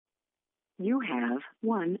You have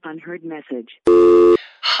one unheard message.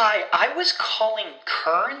 Hi, I was calling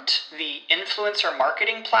Current, the influencer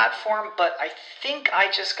marketing platform, but I think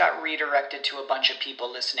I just got redirected to a bunch of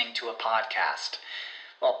people listening to a podcast.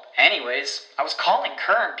 Well, anyways, I was calling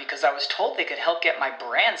Current because I was told they could help get my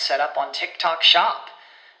brand set up on TikTok Shop,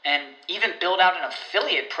 and even build out an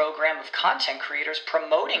affiliate program of content creators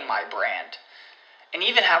promoting my brand, and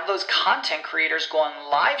even have those content creators go on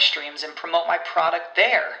live streams and promote my product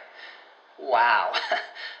there. Wow,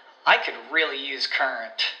 I could really use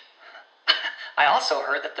Current. I also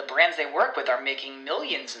heard that the brands they work with are making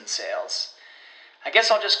millions in sales. I guess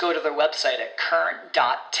I'll just go to their website at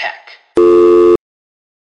current.tech.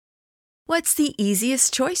 What's the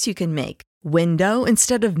easiest choice you can make? Window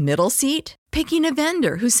instead of middle seat? Picking a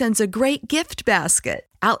vendor who sends a great gift basket?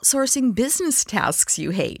 Outsourcing business tasks you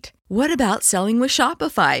hate? What about selling with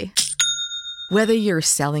Shopify? Whether you're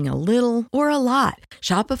selling a little or a lot,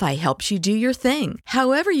 Shopify helps you do your thing,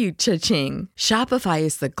 however you cha-ching. Shopify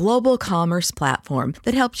is the global commerce platform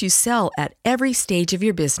that helps you sell at every stage of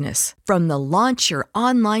your business. From the launch your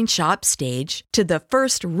online shop stage to the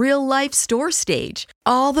first real-life store stage,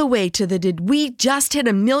 all the way to the did we just hit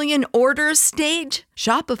 1 million orders stage.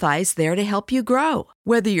 Shopify's there to help you grow.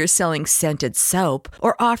 Whether you're selling scented soap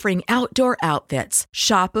or offering outdoor outfits,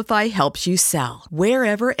 Shopify helps you sell.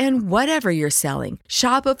 Wherever and whatever you're selling,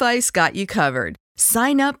 Shopify's got you covered.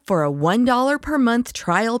 Sign up for a $1 per month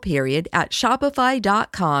trial period at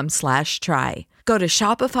shopify.com/try. Go to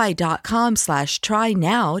shopify.com/try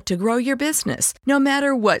now to grow your business, no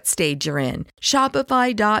matter what stage you're in.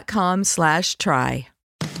 Shopify.com/try.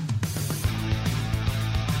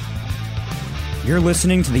 You're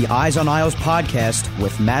listening to the Eyes on Isles podcast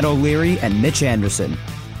with Matt O'Leary and Mitch Anderson.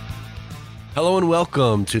 Hello and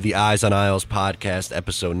welcome to the Eyes on Isles podcast,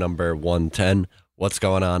 episode number 110. What's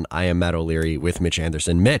going on? I am Matt O'Leary with Mitch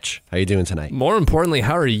Anderson. Mitch, how you doing tonight? More importantly,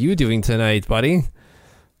 how are you doing tonight, buddy?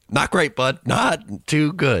 Not great, bud. Not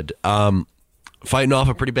too good. Fighting off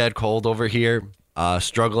a pretty bad cold over here.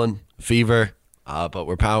 Struggling, fever, but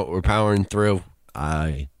we're powering through.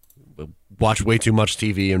 I watched way too much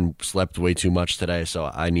TV and slept way too much today, so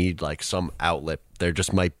I need like some outlet. There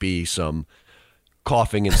just might be some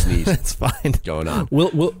coughing and sneezing. It's fine going on.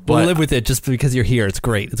 We'll live with it just because you're here. It's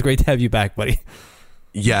great. It's great to have you back, buddy.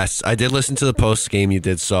 Yes, I did listen to the post game you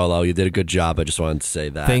did solo. You did a good job. I just wanted to say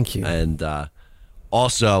that. Thank you. And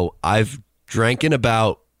also, I've drunk.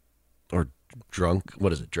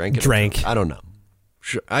 What is it? Drank. I don't know.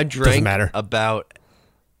 I drank about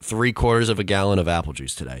 3/4 of a gallon of apple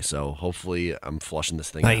juice today. So hopefully I'm flushing this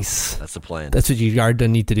thing nice. out. That's the plan. That's what you are gonna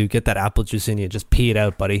need to do. Get that apple juice in you. Just pee it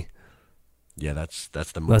out, buddy. Yeah, that's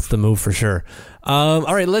the move. That's the move for sure. All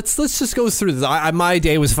right, let's just go through this. My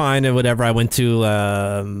day was fine and whatever. I went to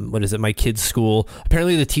my kid's school.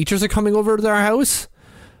 Apparently the teachers are coming over to our house.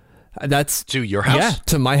 That's to your house? Yeah,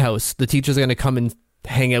 to my house. The teachers are going to come and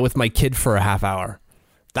hang out with my kid for a half hour.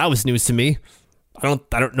 That was news to me. I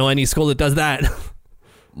don't know any school that does that.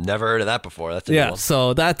 Never heard of that before. That's a new one.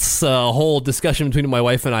 So that's a whole discussion between my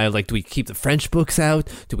wife and I. Like, do we keep the French books out?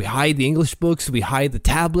 Do we hide the English books? Do we hide the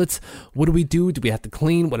tablets? What do we do? Do we have to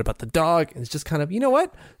clean? What about the dog? And it's just kind of, you know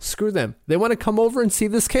what? Screw them. They want to come over and see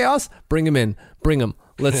this chaos? Bring them in. Bring them.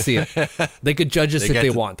 Let's see it. They could judge us if they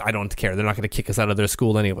want. I don't care. They're not going to kick us out of their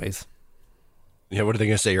school anyways. Yeah, what are they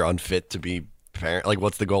going to say? You're unfit to be parent? Like,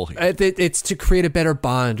 what's the goal here? It's to create a better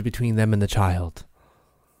bond between them and the child.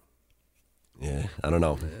 Yeah, I don't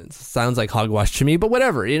know. It sounds like hogwash to me, but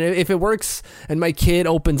whatever. If it works and my kid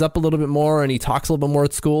opens up a little bit more and he talks a little bit more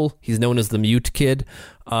at school, he's known as the mute kid,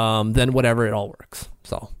 then whatever, it all works.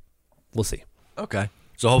 So we'll see. Okay.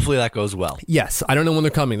 So hopefully that goes well. Yes. I don't know when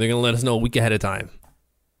they're coming. They're going to let us know a week ahead of time.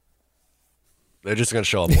 They're just going to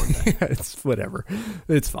show up one day. It's whatever.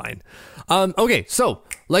 It's fine. Okay, so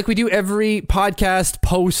like we do every podcast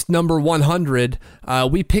post number 100,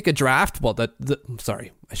 we pick a draft. Well,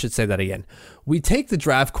 sorry, I should say that again. We take the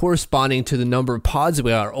draft corresponding to the number of pods.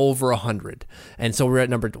 We are over 100. And so we're at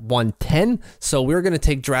number 110. So we're going to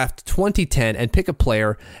take draft 2010 and pick a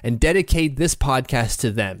player and dedicate this podcast to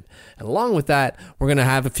them. And along with that, we're going to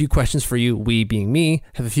have a few questions for you, we being me,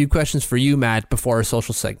 have a few questions for you, Matt, before our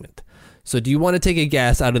social segment. So do you want to take a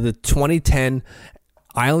guess out of the 2010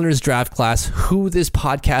 Islanders draft class who this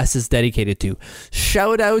podcast is dedicated to?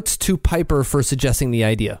 Shout out to Piper for suggesting the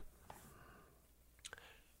idea.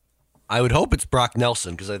 I would hope it's Brock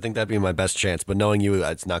Nelson because I think that'd be my best chance. But knowing you,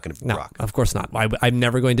 it's not going to be Brock. Of course not. I'm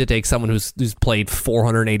never going to take someone who's played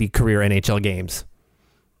 480 career NHL games.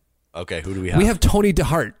 Okay, who do we have? We have Tony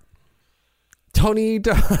DeHart. Tony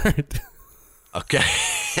DeHart. Okay.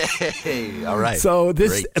 Hey, all right. So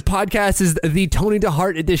this Great. podcast is the Tony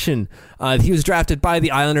DeHart edition. He was drafted by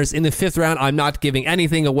the Islanders in the 5th round. I'm not giving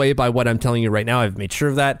anything away by what I'm telling you right now. I've made sure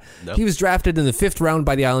of that. Nope. He was drafted in the 5th round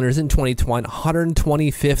by the Islanders in 2020,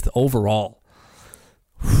 125th overall.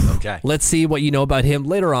 Okay. Let's see what you know about him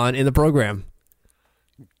later on in the program.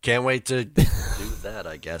 Can't wait to do that,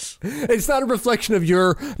 I guess. It's not a reflection of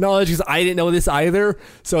your knowledge because I didn't know this either.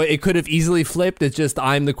 So it could have easily flipped. It's just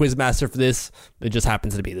I'm the quiz master for this. It just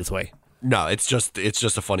happens to be this way. No, it's just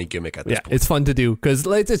a funny gimmick at this point. It's fun to do because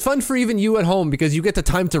it's fun for even you at home because you get the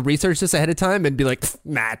time to research this ahead of time and be like,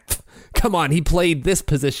 Matt, come on, he played this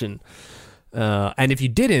position. And if you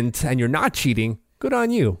didn't and you're not cheating, good on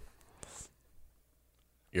you.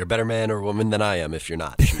 You're a better man or woman than I am if you're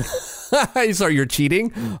not cheating. Sorry, you're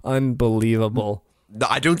cheating? Unbelievable. No,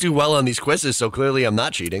 I don't do well on these quizzes, so clearly I'm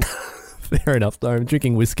not cheating. Fair enough. I'm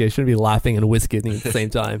drinking whiskey. I shouldn't be laughing and whisking at the same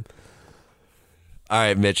time. All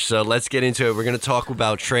right, Mitch, so let's get into it. We're going to talk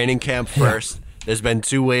about training camp first. There's been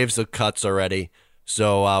 2 waves of cuts already.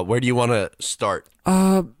 So where do you want to start?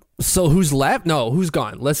 So who's left? No, who's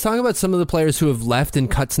gone? Let's talk about some of the players who have left in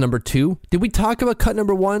cuts number 2. Did we talk about cut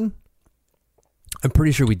number 1? I'm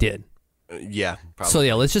pretty sure we did. Yeah, probably. So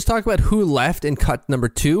yeah, let's just talk about who left in cut number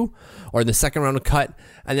 2 or the second round of cut,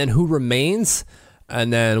 and then who remains,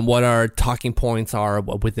 and then what our talking points are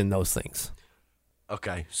within those things.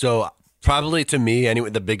 Okay, so probably to me,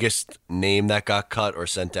 anyway, the biggest name that got cut or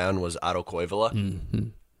sent down was Otto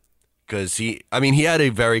Koivula. Because he had a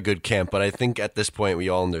very good camp, but I think at this point we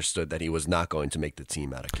all understood that he was not going to make the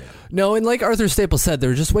team out of camp. No, and like Arthur Staples said, there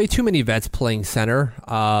were just way too many vets playing center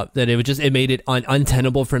that it made it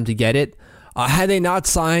untenable for him to get it. Had they not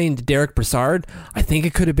signed Derek Brassard, I think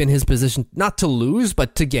it could have been his position not to lose,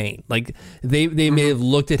 but to gain. Like they may have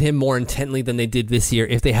looked at him more intently than they did this year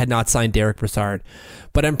if they had not signed Derek Brassard.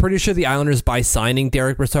 But I'm pretty sure the Islanders, by signing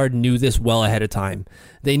Derek Brassard, knew this well ahead of time.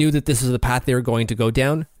 They knew that this is the path they were going to go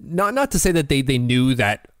down. Not to say that they knew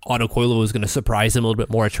that Otto Koivula was going to surprise him a little bit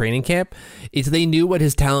more at training camp. It's they knew what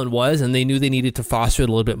his talent was, and they knew they needed to foster it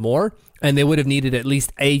a little bit more. And they would have needed at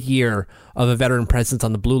least a year of a veteran presence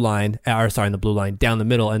on the blue line, down the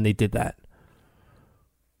middle, and they did that.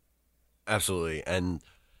 Absolutely, and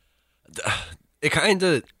it kind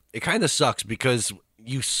of sucks because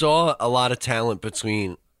you saw a lot of talent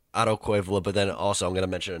between Otto Koivula, but then also I'm going to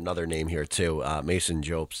mention another name here too, Mason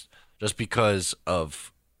Jobst, just because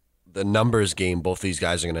of the numbers game. Both these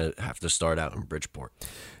guys are going to have to start out in Bridgeport.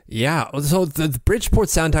 Yeah, so the Bridgeport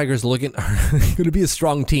Sound Tigers are going to be a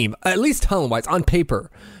strong team, at least talent-wise, on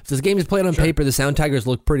paper. If this game is played on paper, the Sound Tigers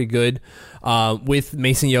look pretty good with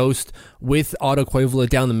Mason Jobst, with Otto Koivula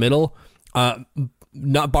down the middle.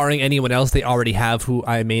 Not barring anyone else they already have who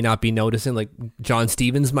I may not be noticing, like John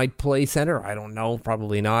Stevens might play center. I don't know,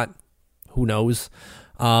 probably not. Who knows?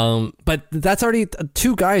 But that's already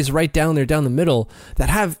 2 guys right down there, down the middle, that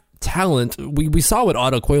have talent. We saw what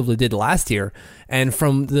Otto Koivula did last year, and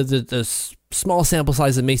from the small sample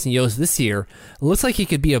size of Mason Jobst this year, it looks like he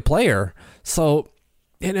could be a player. So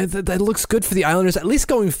that looks good for the Islanders, at least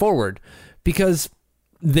going forward, because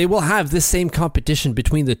they will have this same competition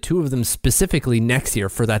between the 2 of them specifically next year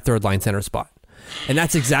for that third line center spot. And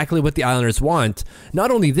that's exactly what the Islanders want,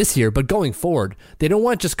 not only this year, but going forward. They don't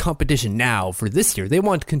want just competition now for this year. They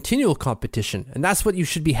want continual competition. And that's what you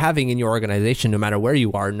should be having in your organization, no matter where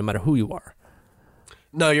you are, no matter who you are.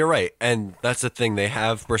 No, you're right. And that's the thing. They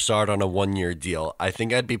have Brassard on a 1-year deal. I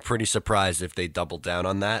think I'd be pretty surprised if they doubled down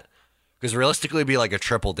on that. Because realistically, it'd be like a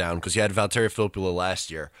triple down, because you had Valtteri Filppula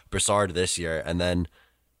last year, Brassard this year, and then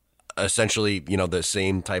essentially, the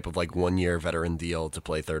same type of like 1-year veteran deal to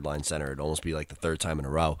play third line center. It'd almost be like the 3rd time in a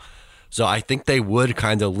row. So I think they would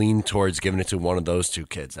kind of lean towards giving it to one of those 2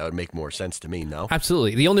 kids. That would make more sense to me, no?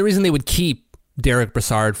 Absolutely. The only reason they would keep Derek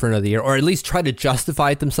Brassard for another year, or at least try to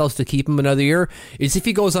justify it themselves to keep him another year, is if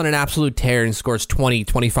he goes on an absolute tear and scores 20,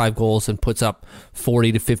 25 goals and puts up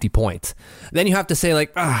 40 to 50 points. Then you have to say,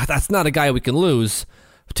 like, that's not a guy we can lose.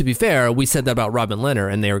 To be fair, we said that about Robin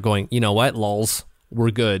Lehner, and they were going, you know what, lulz,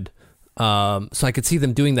 we're good. So I could see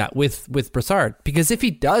them doing that with Brassard, because if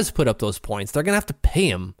he does put up those points, they're going to have to pay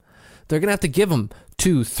him. They're going to have to give him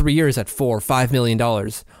 2-3 years at $4 or $5 million.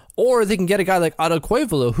 Or they can get a guy like Otto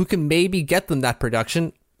Koivula who can maybe get them that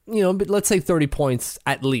production, but let's say 30 points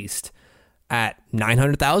at least at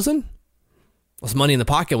 $900,000. That's money in the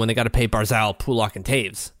pocket when they got to pay Barzal, Pulock, and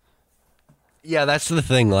Taves. Yeah, that's the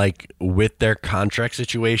thing. Like with their contract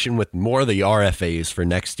situation, with more of the RFAs for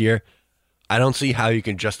next year, I don't see how you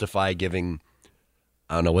can justify giving,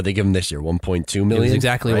 I don't know, what they give him this year, $1.2 million? It was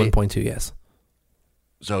exactly right? 1.2, yes.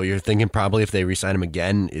 So you're thinking probably if they re-sign him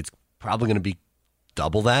again, it's probably going to be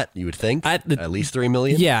double that, you would think. At least $3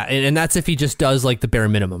 million. Yeah, and that's if he just does like the bare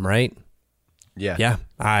minimum, right? Yeah. Yeah,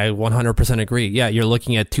 I 100% agree. Yeah, you're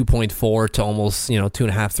looking at 2.4 to almost,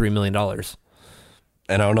 $2.5-3 million.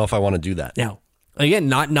 And I don't know if I want to do that. Now, again,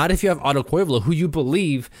 not if you have Otto Koivula, who you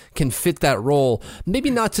believe can fit that role. Maybe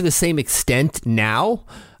not to the same extent now,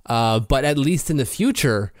 but at least in the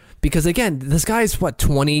future. Because again, this guy's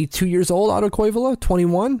 22 years old, Otto Koivula?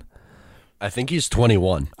 21? I think he's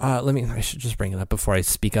 21. I should just bring it up before I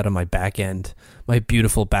speak out of my back end, my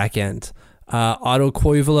beautiful back end. Otto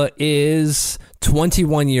Koivula is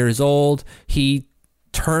 21 years old. He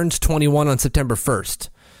turned 21 on September 1st.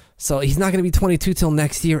 So he's not going to be 22 till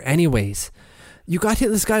next year anyways. You got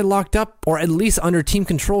this guy locked up or at least under team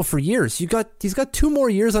control for years. He's got 2 more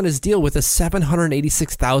years on his deal with a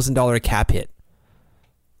 $786,000 cap hit.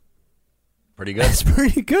 Pretty good. That's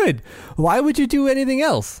pretty good. Why would you do anything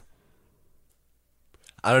else?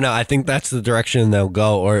 I don't know. I think that's the direction they'll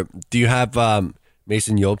go. Or do you have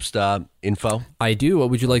Mason Jobst info? I do.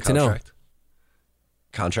 What would you like to know?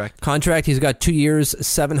 Contract. He's got 2 years,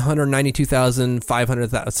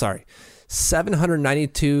 $792,500. Sorry,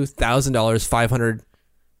 $792,000. 500.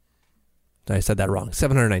 I said that wrong.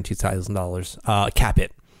 $792,000 cap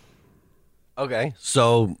hit. Okay,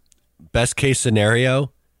 so best case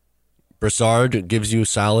scenario, Brassard gives you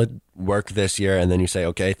solid work this year, and then you say,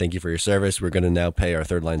 okay, thank you for your service. We're going to now pay our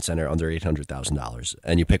third line center under $800,000,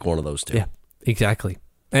 and you pick one of those two. Yeah, exactly.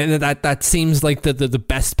 And that seems like the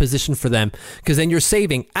best position for them, because then you're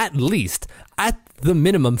saving at least, at the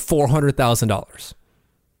minimum, $400,000.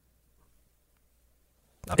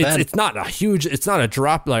 It's not a huge, it's not a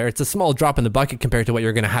drop, it's a small drop in the bucket compared to what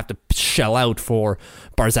you're going to have to shell out for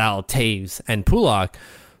Barzal, Taves, and Pulock.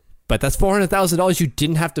 But that's $400,000 you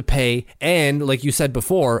didn't have to pay, and like you said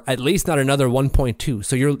before, at least not another 1.2.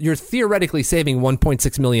 So you're theoretically saving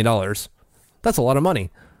 $1.6 million. That's a lot of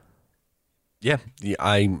money. Yeah,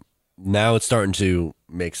 now it's starting to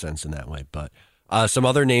make sense in that way. But some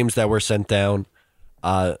other names that were sent down: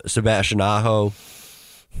 Sebastian Aho,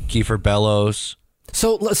 Kiefer Bellows.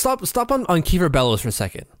 So let's stop on Kiefer Bellows for a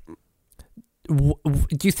second. Do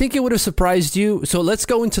you think it would have surprised you? So let's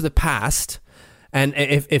go into the past. And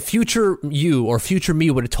if future you or future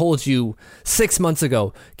me would have told you 6 months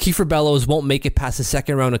ago, Kiefer Bellows won't make it past the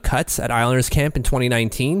second round of cuts at Islanders camp in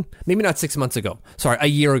 2019, maybe not 6 months ago, sorry, a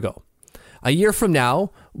year ago. A year from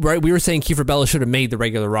now, right, we were saying Kiefer Bellows should have made the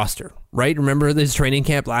regular roster, right? Remember his training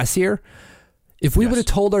camp last year? If we would have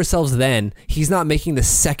told ourselves then he's not making the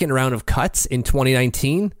second round of cuts in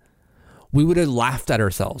 2019, we would have laughed at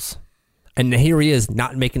ourselves. And here he is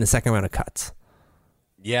not making the second round of cuts.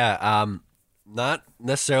 Yeah, not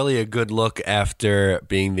necessarily a good look after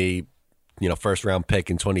being the first round pick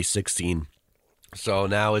in 2016. So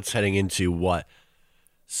now it's heading into what,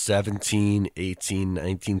 17, 18,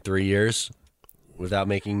 19, 3 years without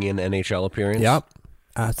making an NHL appearance. Yep,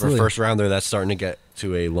 absolutely. For a first rounder, that's starting to get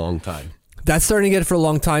to a long time. That's starting to get it for a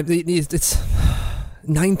long time. It's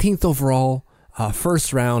 19th overall,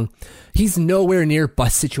 first round. He's nowhere near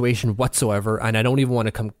bust situation whatsoever, and I don't even want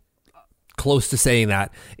to come close to saying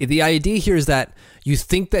that. The idea here is that you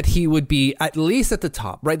think that he would be at least at the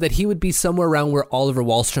top, right? That he would be somewhere around where Oliver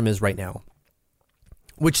Wahlstrom is right now,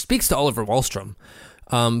 which speaks to Oliver Wahlstrom.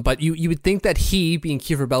 But you would think that he, being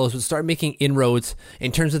Kiefer Bellows, would start making inroads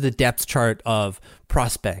in terms of the depth chart of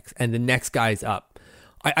prospects and the next guys up.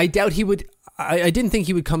 I doubt he would. I didn't think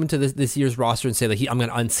he would come into this year's roster and say that I'm going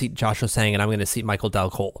to unseat Josh Osang and I'm going to seat Michael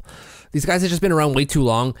Dal Cole. These guys have just been around way too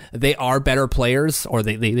long. They are better players, or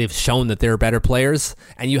they've shown that they're better players.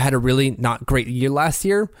 And you had a really not great year last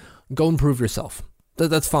year. Go and prove yourself.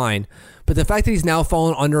 That's fine. But the fact that he's now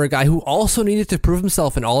fallen under a guy who also needed to prove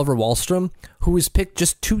himself in Oliver Wahlstrom, who was picked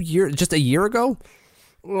just a year ago,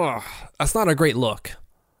 that's not a great look.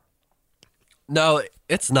 No,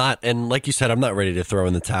 it's not. And like you said, I'm not ready to throw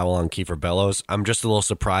in the towel on Kiefer Bellows. I'm just a little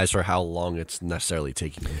surprised for how long it's necessarily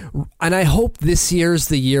taking him. And I hope this year's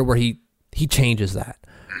the year where he changes that.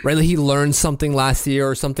 Right? Like he learned something last year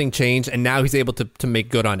or something changed, and now he's able to make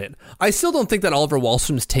good on it. I still don't think that Oliver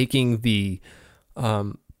Wahlstrom's taking the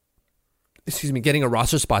getting a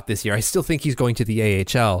roster spot this year. I still think he's going to the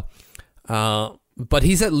AHL. But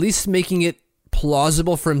he's at least making it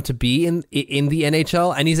plausible for him to be in the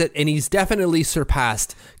NHL, and he's definitely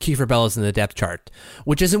surpassed Kiefer Bellows in the depth chart,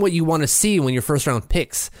 which isn't what you want to see when your first round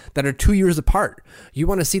picks that are 2 years apart. You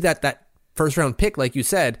want to see that first round pick, like you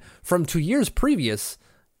said, from 2 years previous,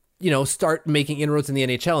 start making inroads in the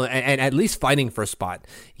NHL and at least fighting for a spot.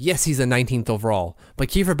 Yes, he's a 19th overall, but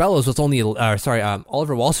Kiefer Bellows was only,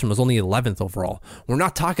 Oliver Wahlstrom was only 11th overall. We're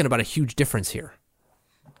not talking about a huge difference here.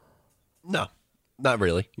 No, not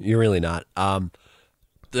really. You're really not.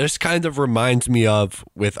 this kind of reminds me of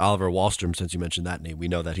with Oliver Wahlstrom, since you mentioned that name. We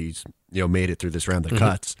know that he's made it through this round of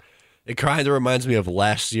cuts. It kind of reminds me of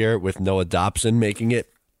last year with Noah Dobson making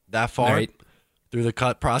it that far through the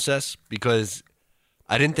cut process, because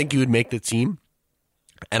I didn't think he would make the team.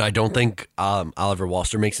 And I don't think Oliver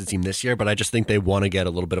Wahlstrom makes the team this year, but I just think they want to get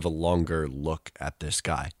a little bit of a longer look at this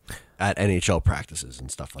guy at NHL practices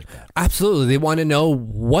and stuff like that. Absolutely. They want to know,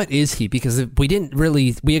 what is he? Because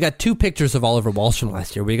we got two pictures of Oliver Wahlstrom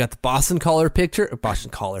last year. We got the Boston College picture.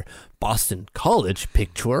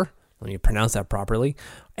 Let me pronounce that properly.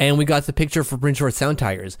 And we got the picture for Bryn Shore Sound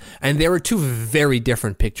Tigers. And there were two very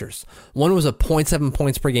different pictures. One was a 0.7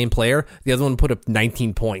 points per game player. The other one put up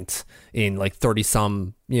 19 points in like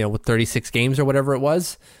 30-some, with 36 games or whatever it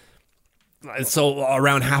was. So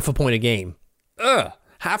around half a point a game.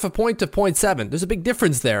 Half a point to 0.7. There's a big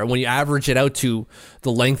difference there when you average it out to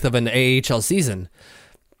the length of an AHL season.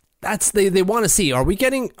 That's they want to see. Are we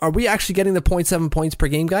actually getting the 0.7 points per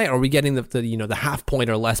game guy? Or are we getting the half point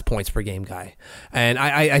or less points per game guy? And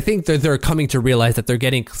I think that they're coming to realize that they're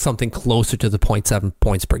getting something closer to the 0.7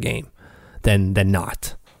 points per game than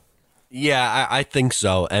not. Yeah, I think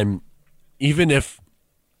so. And even if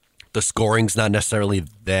the scoring's not necessarily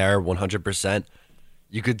there 100%,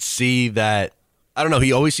 you could see that. I don't know.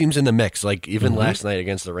 He always seems in the mix. Like even last night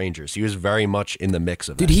against the Rangers, he was very much in the mix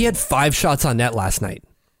of. Dude, he had 5 shots on net last night.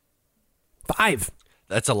 5.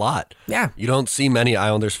 That's a lot. Yeah. You don't see many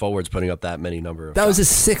Islanders forwards putting up that many number of That shots.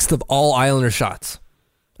 was a 6th of all Islander shots.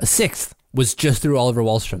 A 6th was just through Oliver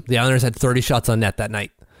Wahlstrom. The Islanders had 30 shots on net that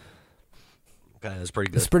night. Okay, that's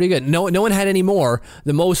pretty good. It's pretty good. No one had any more.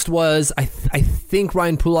 The most was, I think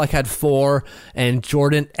Ryan Pulak had 4, and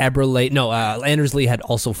Jordan Eberle, Anders Lee had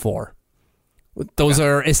also 4. Those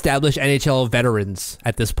are established NHL veterans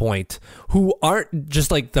at this point who aren't just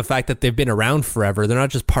like the fact that they've been around forever. They're not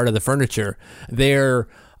just part of the furniture. They're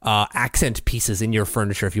accent pieces in your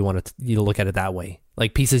furniture, if you want to look at it that way.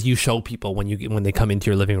 Like pieces you show people when they come into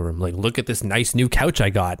your living room. Like, look at this nice new couch I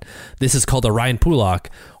got. This is called a Ryan Pulak.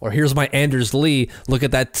 Or here's my Anders Lee. Look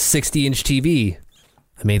at that 60-inch TV.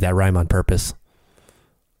 I made that rhyme on purpose.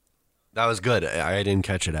 That was good. I didn't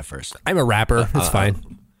catch it at first. I'm a rapper. It's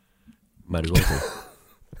fine. Might as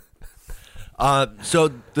well. So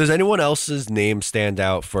does anyone else's name stand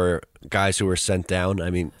out for guys who were sent down? I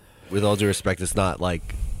mean, with all due respect, it's not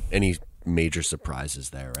like any major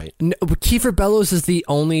surprises there, right? No, Kiefer Bellows is the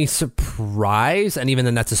only surprise, and even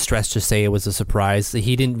then that's a stretch to say it was a surprise.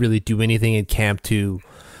 He didn't really do anything in camp to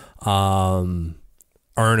earn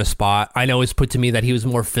a spot. I know it's put to me that he was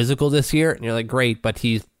more physical this year, and you're like, great, but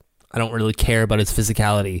I don't really care about his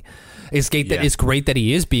physicality. It's great that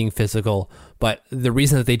he is being physical, but the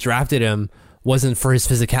reason that they drafted him wasn't for his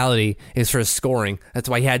physicality; it's for his scoring. That's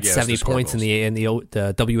why he had 70 points in the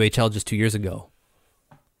WHL just 2 years ago.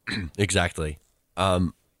 Exactly.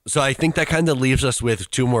 So I think that kind of leaves us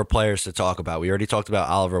with 2 more players to talk about. We already talked about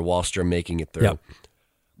Oliver Wahlstrom making it through. Yep.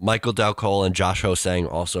 Michael Dal Colle and Josh Ho-Sang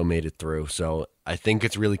also made it through. So I think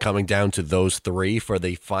it's really coming down to those 3 for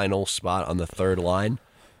the final spot on the third line.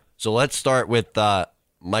 So let's start with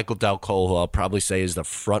Michael Dal Colle, who I'll probably say is the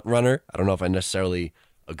front runner. I don't know if I necessarily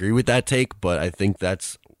agree with that take, but I think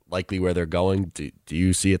that's likely where they're going. Do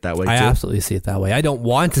you see it that way too? I absolutely see it that way. I don't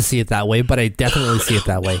want to see it that way, but I definitely see it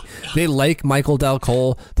that way. They like Michael Dal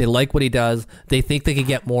Colle. They like what he does. They think they could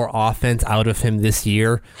get more offense out of him this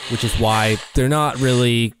year, which is why they're not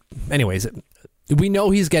really... Anyways, we know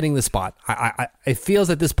he's getting the spot. It feels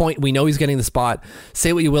at this point we know he's getting the spot.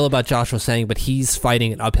 Say what you will about Josh Ho-Sang, but he's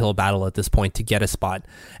fighting an uphill battle at this point to get a spot.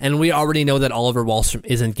 And we already know that Oliver Wahlstrom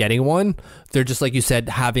isn't getting one. They're just, like you said,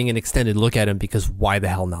 having an extended look at him because why the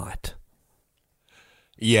hell not?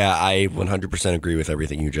 Yeah, I 100% agree with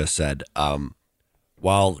everything you just said.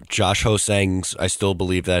 While Josh Ho-Sang's, I still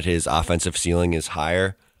believe that his offensive ceiling is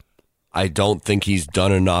higher. I don't think he's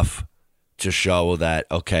done enough to show that,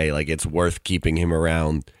 okay, like it's worth keeping him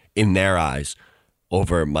around in their eyes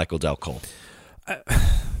over Michael Dal Colle.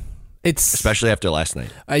 It's especially after last night.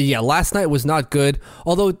 Yeah, last night was not good.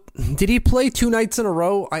 Although, did he play 2 nights in a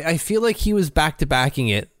row? I feel like he was back-to-backing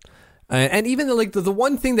it. And even the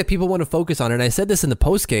one thing that people want to focus on, and I said this in the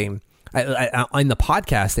post game, in the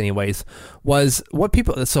podcast anyways, was what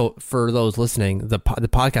people... So for those listening, the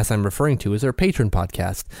podcast I'm referring to is our Patreon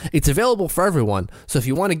podcast. It's available for everyone. So if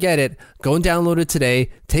you want to get it, go and download it today.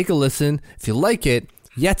 Take a listen. If you like it,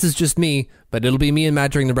 yes, it's just me, but it'll be me and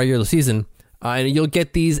Matt during the regular season. And you'll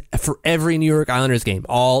get these for every New York Islanders game,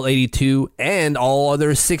 all 82 and all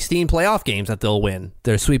other 16 playoff games that they'll win.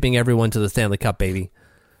 They're sweeping everyone to the Stanley Cup, baby.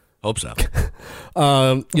 Hope so.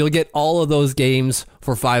 You'll get all of those games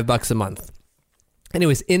for $5 a month.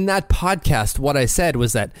 Anyways, in that podcast, what I said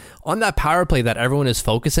was that on that power play that everyone is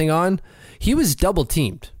focusing on, he was double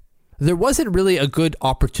teamed. There wasn't really a good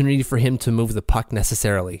opportunity for him to move the puck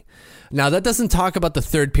necessarily. Now, that doesn't talk about the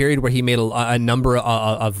third period where he made a number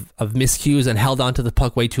of miscues and held onto the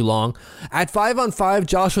puck way too long. At 5-on-5,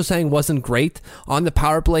 Josh Ho-Sang wasn't great. On the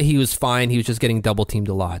power play, he was fine. He was just getting double teamed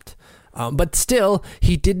a lot. But still,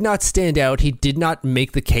 he did not stand out. He did not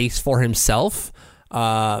make the case for himself.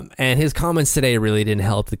 And his comments today really didn't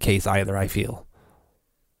help the case either, I feel.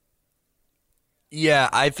 Yeah,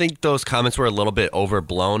 I think those comments were a little bit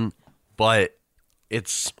overblown, but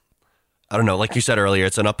it's, I don't know, like you said earlier,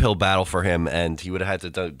 it's an uphill battle for him, and he would have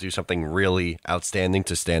had to do something really outstanding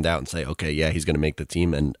to stand out and say, okay, yeah, he's going to make the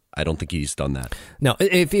team, and I don't think he's done that. Now,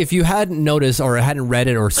 if you hadn't noticed or hadn't read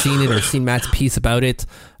it or seen it or seen Matt's piece about it,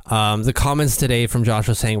 the comments today from Josh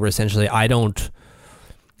was saying were essentially, I don't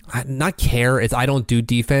do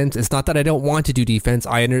defense. It's not that I don't want to do defense.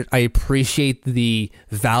 I appreciate the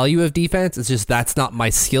value of defense. It's just that's not my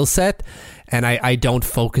skill set, and I don't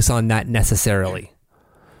focus on that necessarily.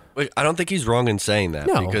 I don't think he's wrong in saying that,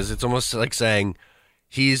 No. because it's almost like saying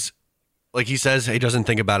he's, like he says, he doesn't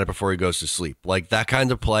think about it before he goes to sleep. Like, that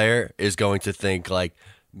kind of player is going to think like,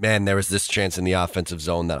 man, there was this chance in the offensive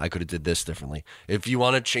zone that I could have did this differently. If you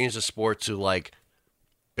want to change the sport to like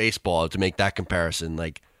baseball, to make that comparison,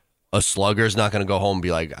 like, a slugger's not going to go home and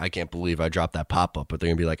be like, I can't believe I dropped that pop-up. But they're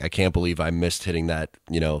going to be like, I can't believe I missed hitting that,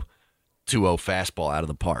 2-0 fastball out of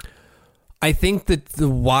the park. I think that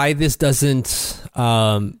why this doesn't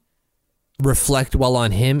reflect well on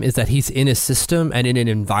him is that he's in a system and in an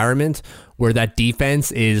environment where that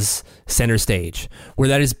defense is center stage, where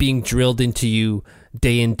that is being drilled into you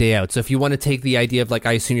day in, day out. So if you want to take the idea of, like,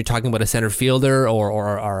 I assume you're talking about a center fielder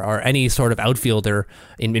or any sort of outfielder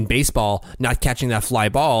in baseball not catching that fly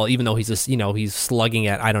ball, even though he's slugging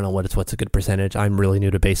at, I don't know what's a good percentage. I'm really new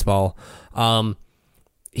to baseball.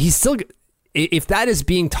 He's still, if that is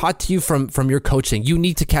being taught to you from your coaching, you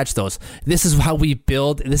need to catch those. This is how we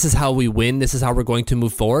build. This is how we win. This is how we're going to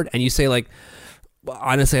move forward. And you say, like,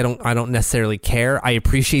 honestly, I don't necessarily care. I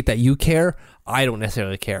appreciate that you care. I don't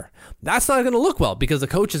necessarily care. That's not going to look well, because the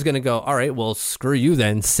coach is going to go, all right, well, screw you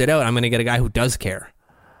then. Sit out. I'm going to get a guy who does care.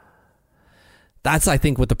 That's, I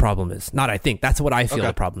think, what the problem is. Not I think. That's what I feel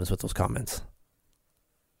the problem is with those comments.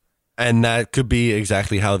 And that could be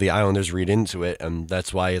exactly how the Islanders read into it, and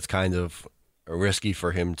that's why it's kind of risky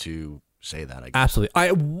for him to say that, I guess. Absolutely. I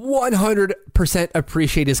 100%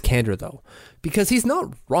 appreciate his candor, though, because he's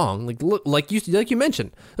not wrong. Like, look, like you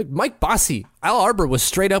mentioned, like Mike Bossy, Al Arbor was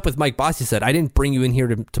straight up with Mike Bossy, said, I didn't bring you in here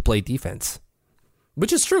to play defense,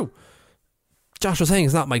 which is true. Josh was saying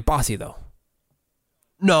he's not Mike Bossy, though.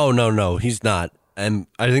 No, he's not. And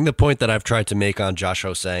I think the point that I've tried to make on Josh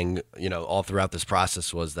Ho-Sang, all throughout this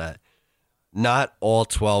process was that not all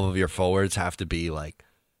 12 of your forwards have to be like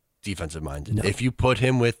defensive minded. No. If you put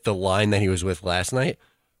him with the line that he was with last night,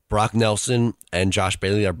 Brock Nelson and Josh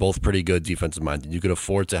Bailey are both pretty good defensive minded. You could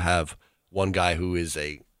afford to have one guy who is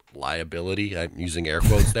a liability. I'm using air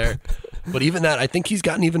quotes there. But even that, I think he's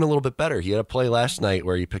gotten even a little bit better. He had a play last night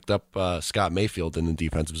where he picked up Scott Mayfield in the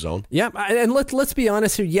defensive zone. Yeah, and let's be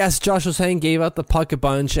honest here. Yes, Josh Ho-Sang gave up the puck a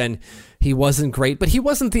bunch, and he wasn't great, but he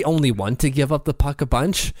wasn't the only one to give up the puck a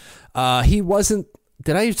bunch. He wasn't.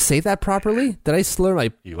 Did I say that properly? Did I slur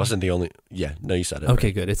my... He wasn't the only... Yeah, no, you said it. Okay,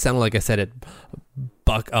 right. Good. It sounded like I said it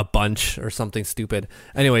a bunch or something stupid.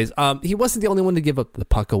 Anyways, he wasn't the only one to give up the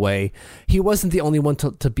puck away. He wasn't the only one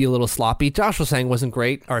to be a little sloppy. Josh Ho-Sang wasn't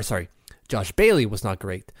great. Josh Bailey was not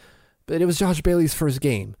great. But it was Josh Bailey's first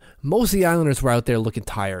game. Most of the Islanders were out there looking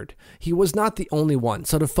tired. He was not the only one.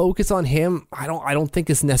 So to focus on him, I don't think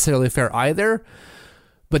is necessarily fair either.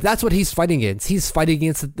 But that's what he's fighting against. He's fighting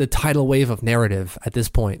against the tidal wave of narrative at this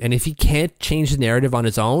point. And if he can't change the narrative on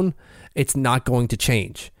his own, it's not going to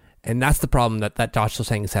change. And that's the problem that Josh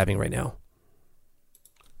Ho-Sang is having right now.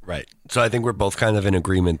 Right. So I think we're both kind of in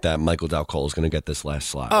agreement that Michael Dal Cole is going to get this last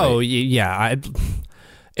slot. Oh, right? Yeah.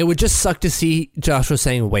 It would just suck to see Josh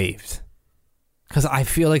Ho-Sang waived, because I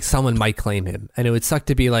feel like someone might claim him. And it would suck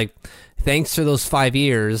to be like, thanks for those 5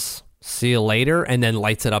 years, see you later, and then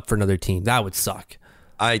lights it up for another team. That would suck.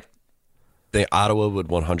 I think Ottawa would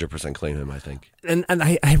 100% claim him, I think. And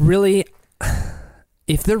I really,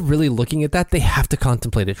 if they're really looking at that, they have to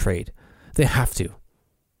contemplate a trade. They have to.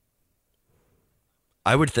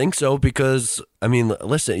 I would think so, because, I mean,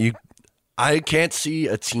 listen, I can't see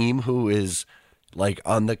a team who is like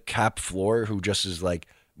on the cap floor who just is like,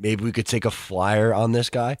 maybe we could take a flyer on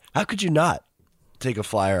this guy. How could you not take a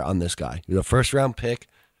flyer on this guy? He's a first-round pick,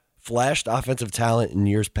 flashed offensive talent in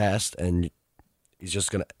years past, and he's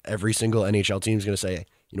just going to, every single NHL team is going to say,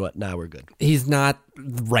 you know what? Now we're good. He's not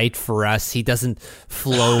right for us. He doesn't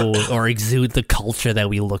flow or exude the culture that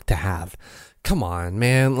we look to have. Come on,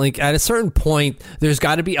 man. Like, at a certain point, there's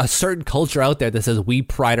got to be a certain culture out there that says we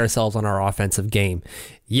pride ourselves on our offensive game.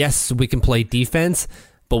 Yes, we can play defense,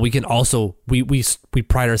 but we can also, we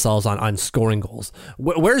pride ourselves on scoring goals.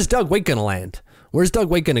 Where's Doug Weight going to land? Where's Doug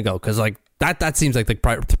Weight going to go? Because, like, that seems like the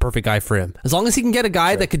perfect guy for him. As long as he can get a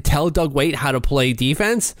guy that could tell Doug Weight how to play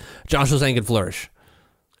defense, Josh Hosang can flourish.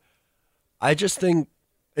 I just think,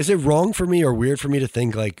 is it wrong for me or weird for me to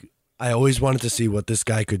think, like, I always wanted to see what this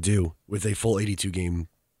guy could do with a full 82 game,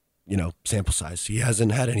 sample size. He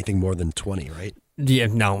hasn't had anything more than 20, right? Yeah,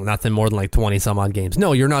 no, nothing more than like 20 some odd games.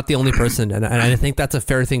 No, you're not the only person. And I think that's a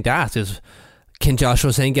fair thing to ask is, can Josh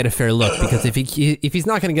Hosang get a fair look? Because if he's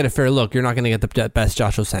not going to get a fair look, you're not going to get the best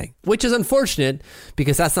Josh Hosang, which is unfortunate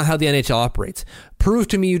because that's not how the NHL operates. Prove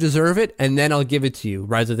to me you deserve it, and then I'll give it to you,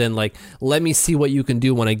 rather than like, let me see what you can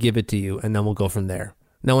do when I give it to you, and then we'll go from there.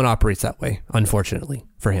 No one operates that way, unfortunately,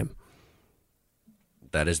 for him.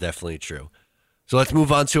 That is definitely true. So let's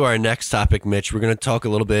move on to our next topic, Mitch. We're going to talk a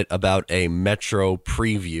little bit about a Metro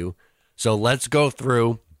preview. So let's go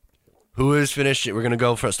through who is finishing. We're going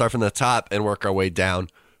to start from the top and work our way down.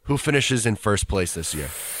 Who finishes in first place this year?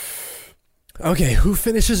 Okay, who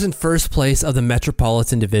finishes in first place of the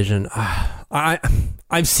Metropolitan Division?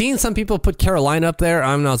 I've seen some people put Carolina up there.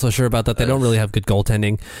 I'm not so sure about that. They don't really have good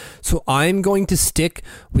goaltending. So I'm going to stick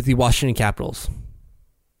with the Washington Capitals.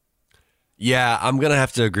 Yeah, I'm going to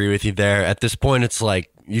have to agree with you there. At this point, it's like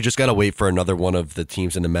you just got to wait for another one of the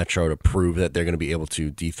teams in the Metro to prove that they're going to be able to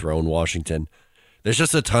dethrone Washington. There's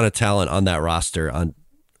just a ton of talent on that roster. I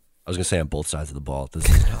was going to say on both sides of the ball. This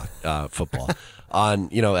is not football. On,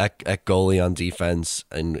 at goalie, on defense,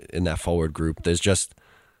 and in that forward group. They're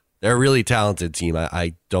a really talented team.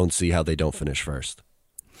 I don't see how they don't finish first.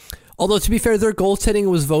 Although, to be fair, their goaltending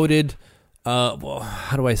was voted...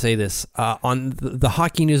 how do I say this? On the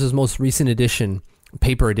Hockey News' most recent edition,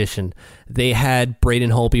 paper edition, they had Braden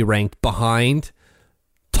Holtby ranked behind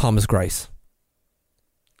Thomas Greiss.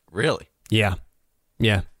 Really? Yeah.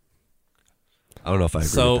 I don't know if I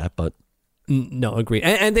agree with that, but... No, agree.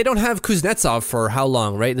 And they don't have Kuznetsov for how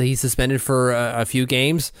long, right? He's suspended for a few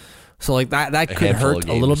games. So, like, that could hurt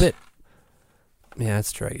a little bit. Yeah,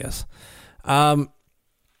 that's true, I guess.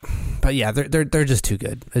 But, yeah, they're just too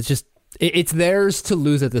good. It's just... It's theirs to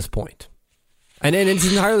lose at this point. And it's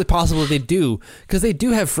entirely possible they do, because they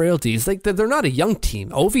do have frailties. Like, they're not a young team.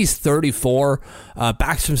 Ovi's 34,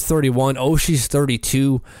 Backstrom's 31, Oshie's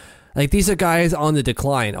 32. Like, these are guys on the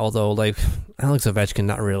decline, although, like, Alex Ovechkin,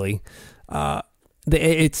 not really. If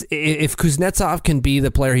Kuznetsov can be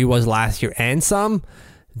the player he was last year and some,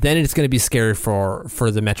 then it's going to be scary for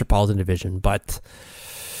the Metropolitan Division. But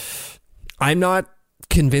I'm not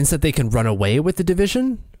convinced that they can run away with the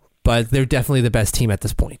division. But they're definitely the best team at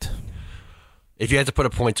this point. If you had to put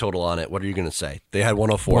a point total on it, what are you going to say? They had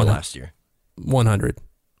 104 last year. 100.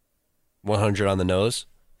 100 on the nose?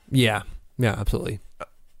 Yeah, absolutely.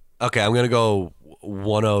 Okay, I'm going to go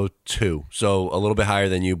 102. So a little bit higher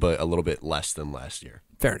than you, but a little bit less than last year.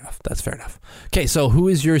 Fair enough. That's fair enough. Okay, so who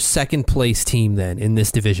is your second place team then in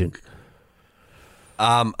this division?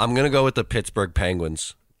 I'm going to go with the Pittsburgh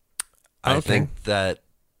Penguins. I think that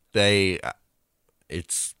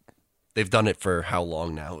they've done it for how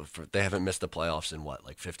long now? They haven't missed the playoffs in what,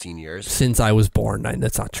 like 15 years? Since I was born.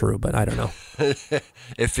 That's not true, but I don't know.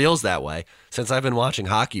 It feels that way. Since I've been watching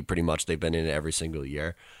hockey, pretty much they've been in it every single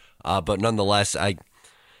year. But nonetheless, I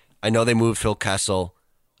know they moved Phil Kessel.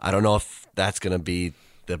 I don't know if that's going to be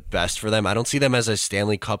the best for them. I don't see them as a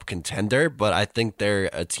Stanley Cup contender, but I think they're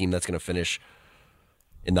a team that's going to finish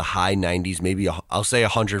in the high 90s, maybe I'll say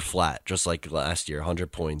 100 flat, just like last year,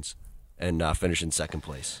 100 points, and finish in second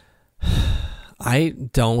place. I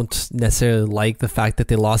don't necessarily like the fact that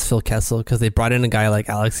they lost Phil Kessel because they brought in a guy like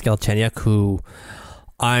Alex Galchenyuk who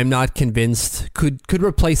I'm not convinced could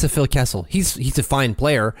replace a Phil Kessel. He's a fine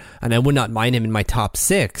player, and I would not mind him in my top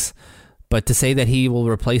 6. But to say that he will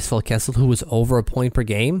replace Phil Kessel, who was over a point per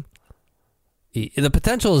game, the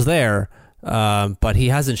potential is there, but he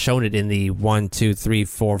hasn't shown it in the 1, 2, 3,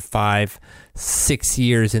 4, 5, 6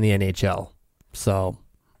 years in the NHL. So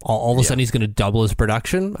all of a sudden he's going to double his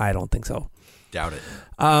production? I don't think so. Doubt it.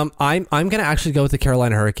 I'm going to actually go with the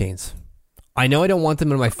Carolina Hurricanes. I know I don't want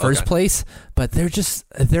them in my first place, but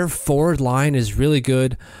their forward line is really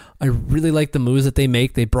good. I really like the moves that they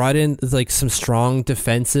make. They brought in like some strong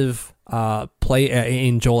defensive play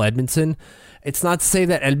in Joel Edmondson. It's not to say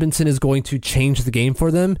that Edmondson is going to change the game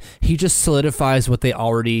for them. He just solidifies what is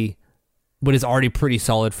already pretty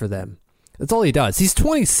solid for them. That's all he does. He's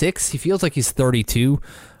 26. He feels like he's 32.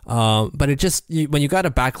 But it just, when you got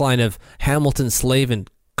a backline of Hamilton, Slavin,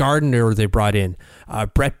 Gardner they brought in,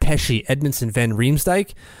 Brett Pesce, Edmondson, Van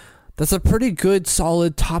Riemsdyk, that's a pretty good,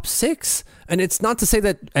 solid top 6. And it's not to say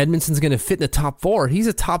that Edmondson's going to fit in the top 4. He's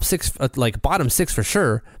a top 6, like bottom 6 for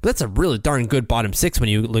sure. But that's a really darn good bottom 6 when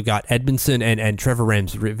you got Edmondson and Trevor Van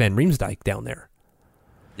Riemsdyk down there.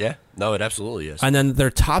 Yeah, no, it absolutely is. And then their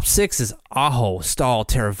top 6 is Aho, Stahl,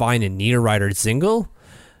 Teravainen, Niederreiter, Zingle,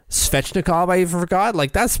 Svechnikov. I forgot.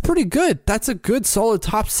 Like, that's pretty good. That's a good, solid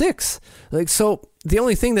top 6. Like, so the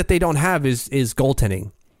only thing that they don't have is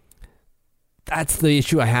goaltending. That's the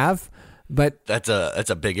issue I have. But that's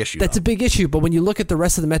a big issue. That's a big issue. But when you look at the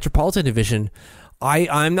rest of the Metropolitan Division,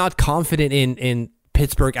 I'm not confident in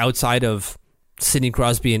Pittsburgh outside of Sidney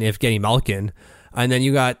Crosby and Evgeny Malkin. And then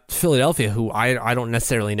you got Philadelphia, who I don't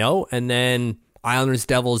necessarily know. And then Islanders,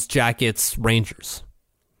 Devils, Jackets, Rangers.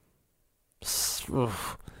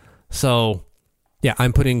 So, yeah,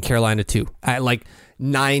 I'm putting Carolina 2 at like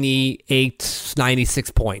 98,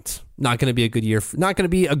 96 points. Not going to be a good year. Not going to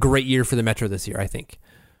be a great year for the Metro this year, I think.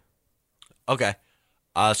 Okay.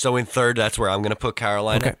 So in third, that's where I'm going to put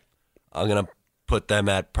Carolina. Okay. I'm going to put them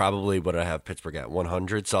at probably, what do I have Pittsburgh at,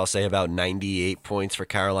 100. So I'll say about 98 points for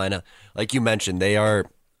Carolina. Like you mentioned, they are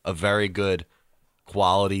a very good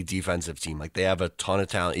quality defensive team. Like, they have a ton of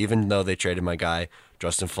talent. Even though they traded my guy,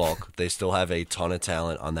 Justin Falk, they still have a ton of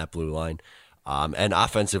talent on that blue line. And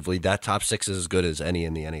offensively, that top 6 is as good as any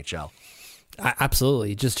in the NHL.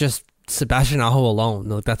 Absolutely. Just Sebastian Aho alone.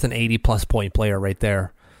 Look, that's an 80-plus point player right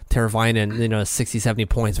there. Teravainen, 60, 70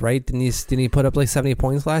 points, right? Didn't he put up like 70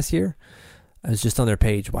 points last year? I was just on their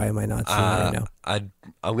page. Why am I not seeing it right now?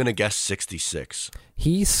 I'm going to guess 66.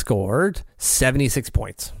 He scored 76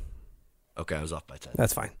 points. Okay, I was off by 10.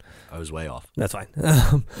 That's fine. I was way off. That's fine.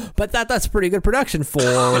 But that's pretty good production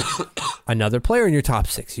for another player in your top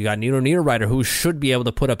 6. You got Nino Niederreiter, who should be able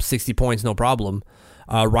to put up 60 points, no problem.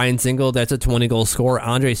 Ryan Zingle, that's a 20-goal scorer.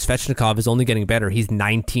 Andrei Svechnikov is only getting better. He's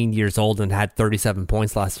 19 years old and had 37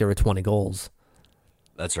 points last year with 20 goals.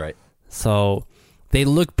 That's right. So they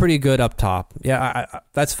look pretty good up top. Yeah,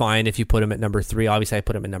 that's fine if you put him at number 3. Obviously, I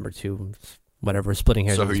put him at number 2. Whatever, splitting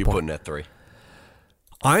hairs. So who are you putting at 3?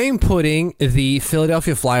 I'm putting the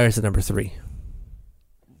Philadelphia Flyers at number 3.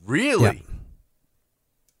 Really? Yeah.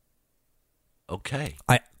 Okay.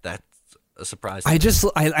 That's a surprise.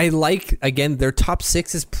 I like, again, their top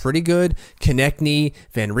 6 is pretty good. Konechny,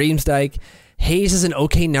 Van Riemsdyk. Hayes is an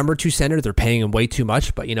okay number 2 center. They're paying him way too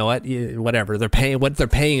much, but you know what? Whatever. What they're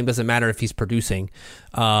paying him doesn't matter if he's producing.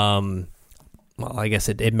 Well, I guess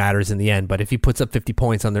it matters in the end, but if he puts up 50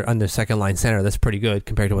 points on their second line center, that's pretty good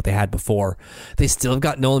compared to what they had before. They still have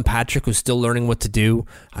got Nolan Patrick, who's still learning what to do.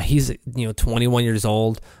 He's 21 years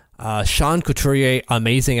old. Sean Couturier,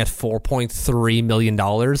 amazing at $4.3 million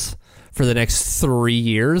for the next 3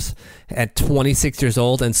 years at 26 years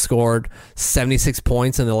old and scored 76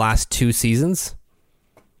 points in the last 2 seasons.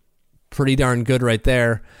 Pretty darn good right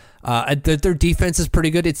there. Their defense is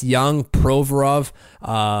pretty good. It's young, Provorov,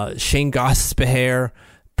 Shane Gostisbehere,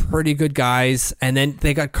 pretty good guys. And then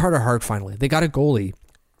they got Carter Hart finally. They got a goalie.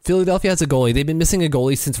 Philadelphia has a goalie. They've been missing a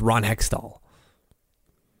goalie since Ron Hextall.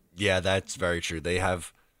 Yeah, that's very true. They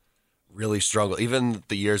have really struggled. Even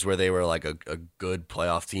the years where they were like a good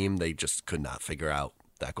playoff team, they just could not figure out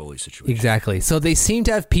that goalie situation. Exactly. So they seem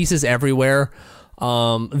to have pieces everywhere.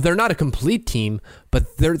 They're not a complete team,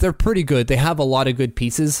 but they're pretty good. They have a lot of good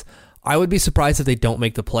pieces. I would be surprised if they don't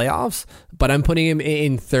make the playoffs, but I'm putting them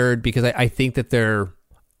in third because I think that they're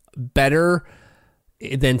better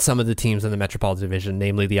than some of the teams in the Metropolitan Division,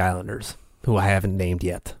 namely the Islanders, who I haven't named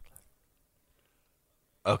yet.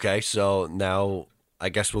 Okay, so now I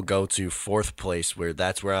guess we'll go to 4th place,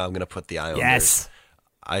 that's where I'm going to put the Islanders. Yes.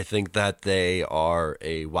 I think that they are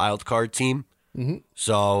a wild card team. Mm-hmm.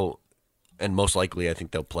 So, and most likely, I think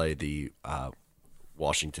they'll play the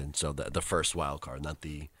Washington, so the first wild card, not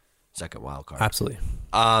the second wild card. Absolutely.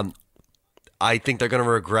 I think they're going to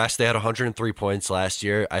regress. They had 103 points last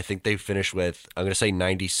year. I think they finished with, I'm going to say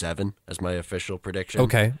 97 as my official prediction.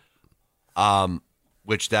 Okay.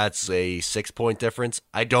 Which that's a 6-point difference.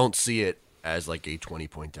 I don't see it as like a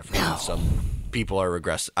 20-point difference. No. Some people are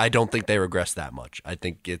regress. I don't think they regress that much. I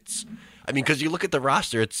think because you look at the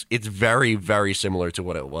roster, it's very, very similar to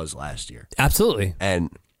what it was last year. Absolutely.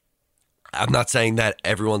 And I'm not saying that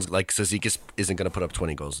everyone's like Cizikas isn't going to put up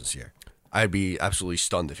 20 goals this year. I'd be absolutely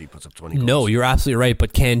stunned if he puts up 20 goals. No, you're absolutely right.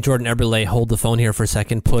 But can Jordan Eberle hold the phone here for a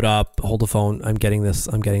second? Hold the phone. I'm getting this.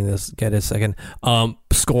 Get a second.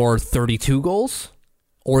 Score 32 goals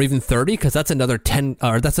or even 30 because that's another 10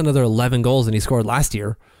 or that's another 11 goals than he scored last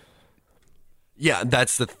year. Yeah,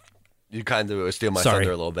 you kind of steal my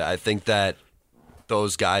thunder a little bit. I think that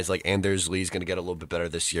those guys like Anders Lee's going to get a little bit better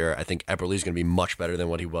this year. I think Eberle's going to be much better than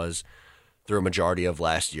what he was through a majority of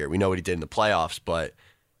last year. We know what he did in the playoffs, but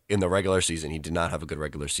in the regular season, he did not have a good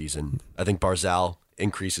regular season. I think Barzal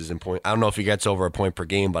increases in point. I don't know if he gets over a point per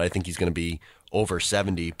game, but I think he's going to be over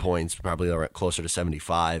 70 points, probably closer to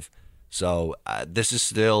 75. So this is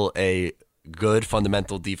still a good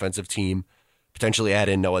fundamental defensive team. Potentially add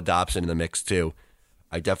in Noah Dobson in the mix too.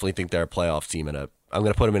 I definitely think they're a playoff team, and I'm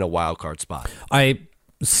going to put them in a wild card spot. I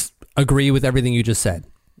agree with everything you just said.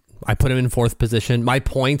 I put him in 4th position. My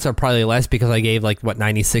points are probably less because I gave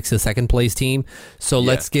 96 to second place team. So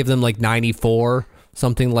let's give them 94,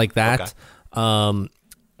 something like that.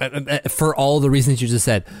 Okay. For all the reasons you just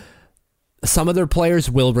said. Some of their players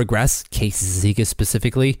will regress, Casey Zizekas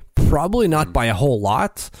specifically, probably not by a whole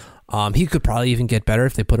lot. He could probably even get better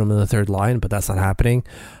if they put him in the 3rd line, but that's not happening.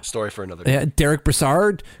 Story for another day. Derek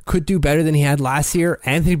Brassard could do better than he had last year.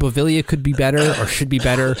 Anthony Beauvillier could be better or should be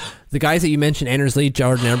better. The guys that you mentioned, Anders Lee,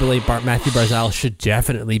 Jordan Eberle, Matthew Barzal, should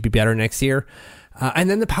definitely be better next year. And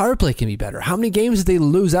then the power play can be better. How many games did they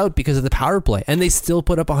lose out because of the power play? And they still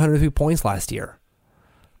put up 103 points last year.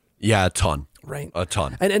 Yeah, a ton. Right. A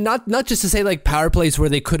ton. And not just to say power plays where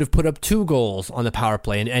they could have put up 2 goals on the power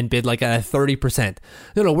play and bid at 30%.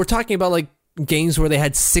 No, we're talking about games where they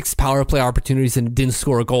had 6 power play opportunities and didn't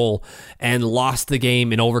score a goal and lost the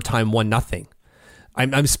game in overtime 1-0.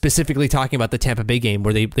 I'm specifically talking about the Tampa Bay game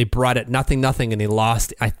where they brought it 0-0 and they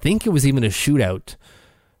lost. I think it was even a shootout.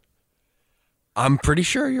 I'm pretty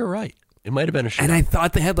sure you're right. It might have been a shootout. And I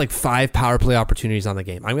thought they had 5 power play opportunities on the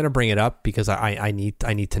game. I'm going to bring it up because I need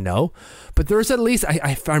to know. But there was at least,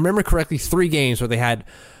 if I remember correctly, 3 games where they had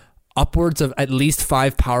upwards of at least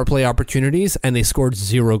 5 power play opportunities and they scored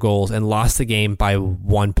 0 goals and lost the game by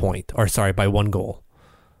 1 point. Or sorry, by 1 goal.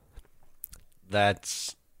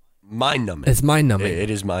 That's mind-numbing. It's mind-numbing.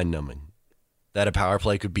 It is mind-numbing that a power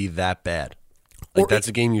play could be that bad. That's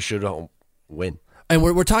a game you should win. And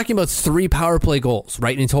we're talking about 3 power play goals,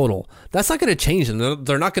 right, in total. That's not going to change them.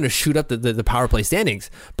 They're not going to shoot up the power play standings.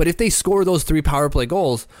 But if they score those 3 power play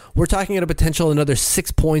goals, we're talking at a potential another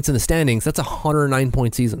 6 points in the standings. That's a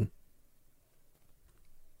 109-point season.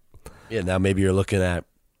 Yeah, now maybe you're looking at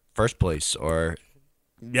first place or...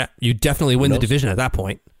 Yeah, you definitely win the division at that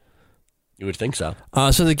point. You would think so.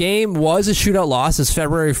 So the game was a shootout loss. It's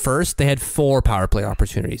February 1st. They had 4 power play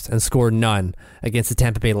opportunities and scored none against the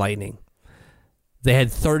Tampa Bay Lightning. They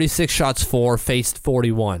had 36 shots for, faced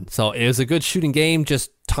 41. So it was a good shooting game.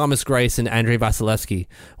 Just Thomas Greiss and Andrei Vasilevsky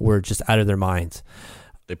were just out of their minds.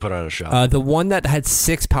 They put on a shot. The one that had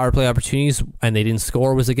 6 power play opportunities and they didn't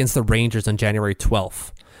score was against the Rangers on January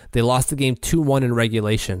 12th. They lost the game 2-1 in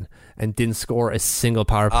regulation and didn't score a single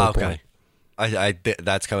power play point. Okay.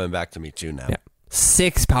 That's coming back to me too now. Yeah.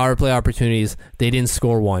 6 power play opportunities. They didn't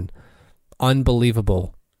score 1.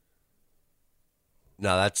 Unbelievable.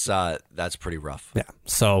 No, that's pretty rough. Yeah.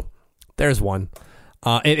 So there's one.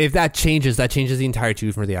 If that changes the entire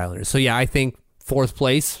tune for the Islanders. So yeah, I think 4th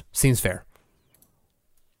place seems fair.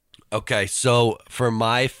 Okay, so for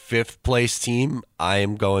my 5th place team, I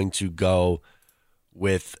am going to go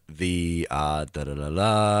with the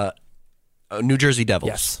New Jersey Devils.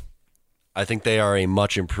 Yes. I think they are a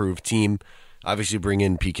much improved team. Obviously, bring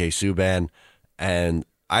in PK Subban, and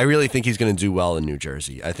I really think he's going to do well in New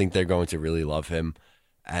Jersey. I think they're going to really love him.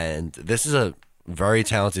 And this is a very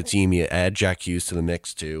talented team. You add Jack Hughes to the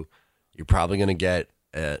mix, too. You're probably going to get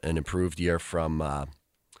an improved year from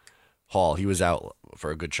Hall. He was out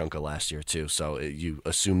for a good chunk of last year, too. So you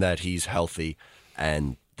assume that he's healthy.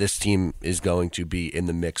 And this team is going to be in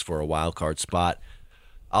the mix for a wild card spot.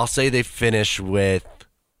 I'll say they finish with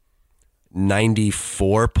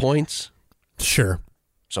 94 points. Sure.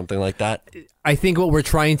 Something like that. I think what we're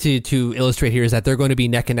trying to illustrate here is that they're going to be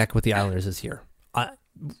neck and neck with the Islanders this year.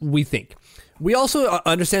 We think. We also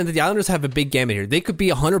understand that the Islanders have a big gamut here. They could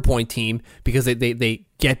be a 100-point team because they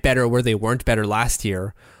get better where they weren't better last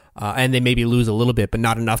year, and they maybe lose a little bit, but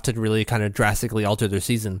not enough to really kind of drastically alter their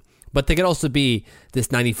season. But they could also be this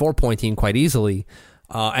 94-point team quite easily,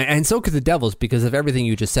 and so could the Devils because of everything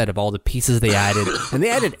you just said, of all the pieces they added. And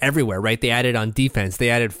they added everywhere, right? They added on defense.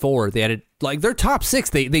 They added forward. They added, their top 6.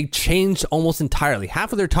 They changed almost entirely.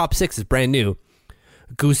 Half of their top 6 is brand new.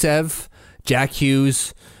 Gusev, Jack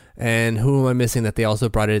Hughes, and who am I missing that they also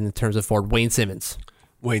brought in terms of forward? Wayne Simmons.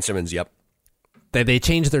 Wayne Simmons, yep. They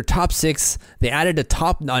changed their top 6. They added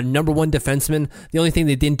a number 1 defenseman. The only thing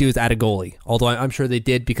they didn't do is add a goalie, although I'm sure they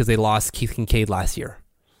did because they lost Keith Kincaid last year.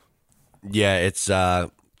 Yeah, it's oh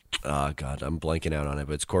God, I'm blanking out on it,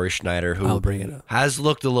 but it's Corey Schneider who I'll bring it up. Has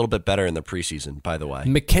looked a little bit better in the preseason, by the way.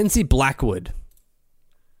 Mackenzie Blackwood.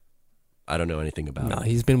 I don't know anything about No, him.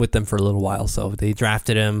 he's been with them for a little while. So they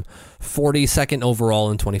drafted him 42nd overall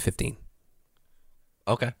in 2015.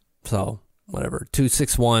 Okay. So whatever,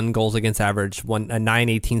 261 goals against average, a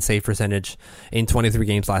 918 save percentage in 23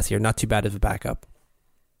 games last year. Not too bad as a backup.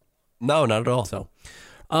 No, not at all. So,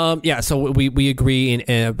 so we agree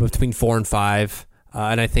in between 4 and 5,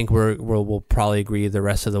 and I think we'll probably agree the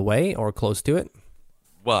rest of the way or close to it.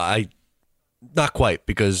 Well, not quite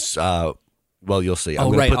because you'll see. I'm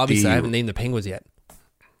Oh, gonna right. put Obviously, I haven't named the Penguins yet.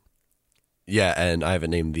 Yeah, and I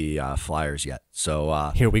haven't named the Flyers yet.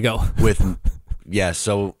 So Here we go. with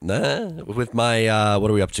my what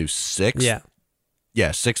are we up to? 6? Yeah. Yeah,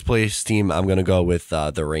 6th place team. I'm gonna go with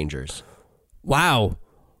the Rangers. Wow.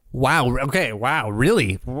 Okay. Wow.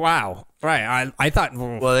 Really? Wow. Right. I thought.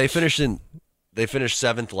 Well, they finished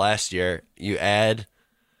 7th last year. You add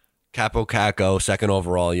Capo Caco, 2nd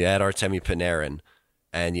overall. You add Artemi Panarin,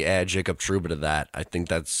 and you add Jacob Trouba to that. I think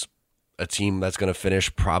that's a team that's going to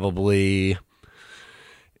finish probably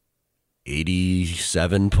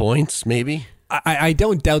 87 points, maybe. I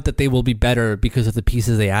don't doubt that they will be better because of the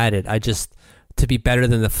pieces they added. To be better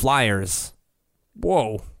than the Flyers.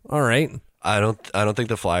 Whoa. All right. I don't think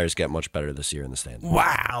the Flyers get much better this year in the standings.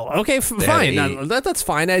 Wow. Okay, fine. That's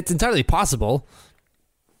fine. It's entirely possible.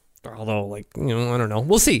 Although, I don't know.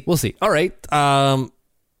 We'll see. All right.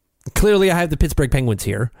 Clearly, I have the Pittsburgh Penguins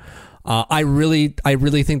here. I really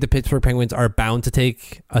think the Pittsburgh Penguins are bound to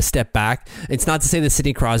take a step back. It's not to say that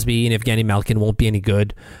Sidney Crosby and Evgeny Malkin won't be any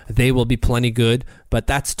good. They will be plenty good, but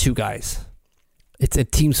that's 2 guys. It's a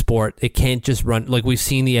team sport. It can't just run like we've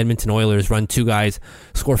seen the Edmonton Oilers run 2 guys,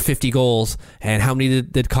 score 50 goals. And how many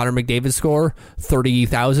did Connor McDavid score?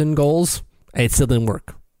 30,000 goals. It still didn't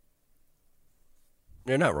work.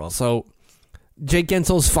 You're not wrong. So Jake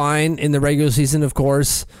Gensel's fine in the regular season, of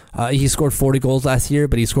course. He scored 40 goals last year,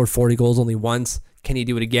 but he scored 40 goals only once. Can he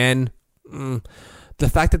do it again? The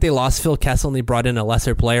fact that they lost Phil Kessel and they brought in a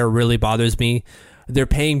lesser player really bothers me. They're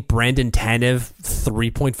paying Brandon Tanev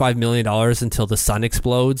 $3.5 million until the sun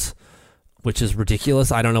explodes, which is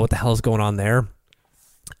ridiculous. I don't know what the hell is going on there.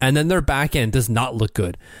 And then their back end does not look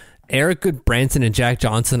good. Eric Goodbranson and Jack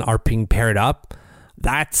Johnson are being paired up.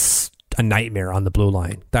 That's a nightmare on the blue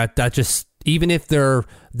line. That just, even if they're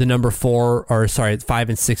the number 5 and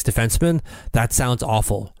 6 defenseman, that sounds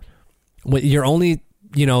awful. Your only,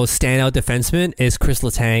 standout defenseman is Chris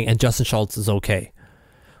Letang, and Justin Schultz is okay.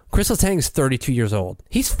 Chris Letang is 32 years old.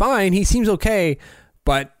 He's fine. He seems okay,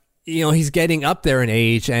 but he's getting up there in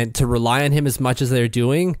age, and to rely on him as much as they're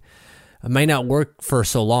doing might not work for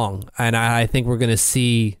so long. And I think we're going to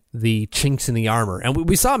see the chinks in the armor. And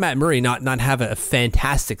we saw Matt Murray not have a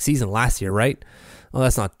fantastic season last year, right? Well,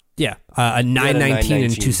 that's not. Yeah, a 919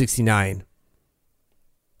 and 269.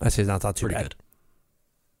 That's not too Pretty bad. good.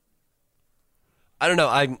 I don't know.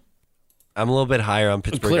 I'm a little bit higher on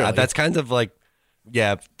Pittsburgh. Clearly. That's kind of like.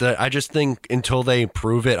 Yeah, I just think until they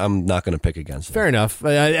prove it, I'm not going to pick against them. Fair enough.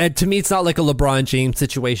 To me, it's not like a LeBron James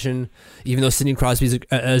situation, even though Sidney Crosby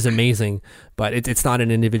is amazing, but it's not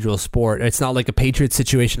an individual sport. It's not like a Patriots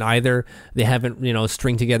situation either. They haven't,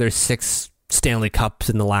 stringed together 6 Stanley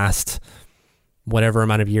Cups in the last whatever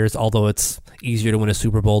amount of years, although it's easier to win a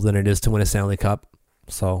Super Bowl than it is to win a Stanley Cup.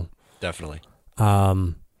 So Definitely.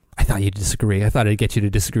 I thought you'd disagree. I thought I'd get you to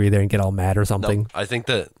disagree there and get all mad or something.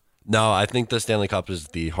 No, I think the Stanley Cup is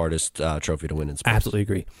the hardest trophy to win in sports. Absolutely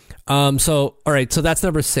agree. All right, so that's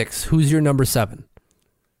number 6. Who's your number 7?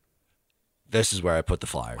 This is where I put the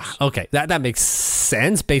Flyers. Okay, that makes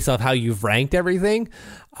sense based off how you've ranked everything.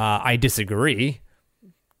 I disagree,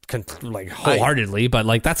 wholeheartedly,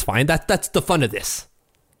 but that's fine. That's the fun of this.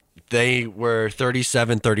 They were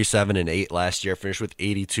 37-37-8 last year, finished with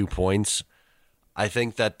 82 points. I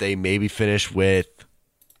think that they maybe finish with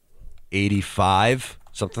 85,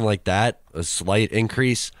 something like that, a slight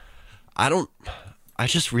increase. I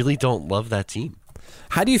just really don't love that team.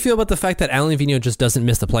 How do you feel about the fact that Alain Vigneault just doesn't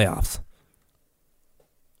miss the playoffs?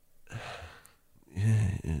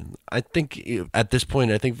 I think at this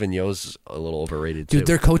point, Vigneault's a little overrated too. Dude,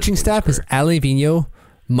 their coaching staff is Alain Vigneault,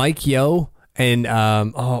 Mike Yeo, and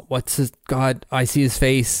what's his God? I see his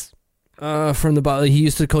face from the. He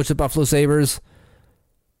used to coach the Buffalo Sabres.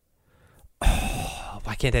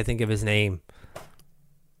 Why can't I think of his name?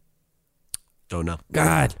 Don't know.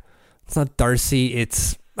 God, it's not Darcy.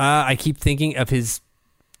 It's I keep thinking of his.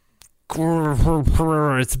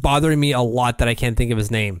 It's bothering me a lot that I can't think of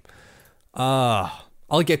his name.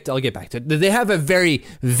 I'll get back to it. They have a very,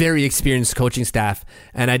 very experienced coaching staff,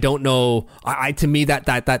 and I don't know. To me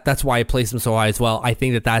that's why I place them so high as well. I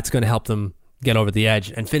think that's going to help them get over the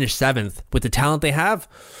edge and finish 7th with the talent they have.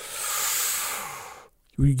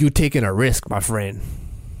 You're taking a risk, my friend.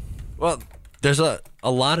 Well, there's a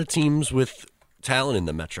lot of teams with talent in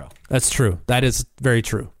the Metro. That's true. That is very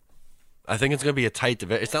true. I think it's going to be a tight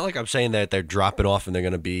division. It's not like I'm saying that they're dropping off and they're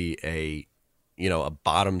going to be a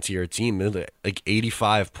bottom tier team. Like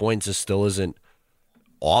 85 points still isn't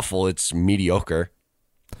awful. It's mediocre.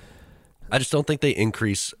 I just don't think they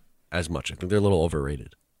increase as much. I think they're a little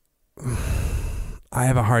overrated. I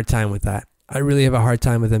have a hard time with that. I really have a hard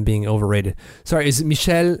time with them being overrated. Sorry, is it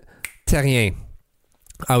Michel Therrien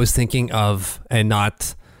I was thinking of, and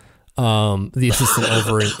not the assistant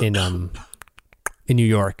over in New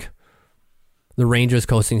York? The Rangers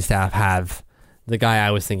coaching staff have the guy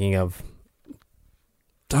I was thinking of.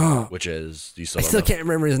 Which is, I still can't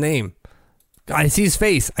remember his name. God, I see his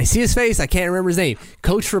face. I can't remember his name.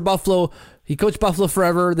 Coach for Buffalo. He coached Buffalo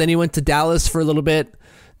forever. Then he went to Dallas for a little bit.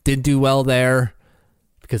 Did do well there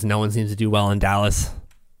because no one seems to do well in Dallas.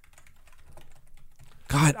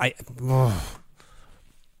 God,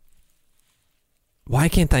 why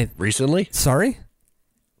can't I? Recently? Sorry?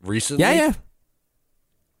 Recently? Yeah.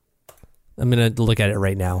 I'm going to look at it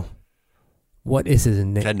right now. What is his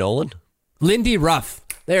name? Ted Nolan? Lindy Ruff.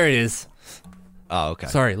 There it is. Oh, okay.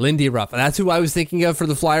 Sorry, Lindy Ruff. That's who I was thinking of for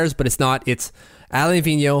the Flyers, but it's not. It's Alain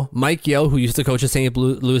Vigneault, Mike Yeo, who used to coach the St.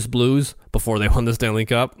 Louis Blues before they won the Stanley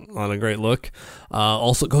Cup on a great look.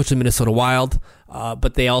 Also coached the Minnesota Wild.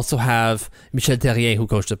 But they also have Michel Therrien, who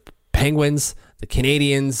coached the Penguins, the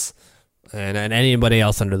Canadiens, and anybody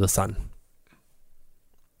else under the sun.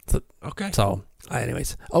 Okay. So,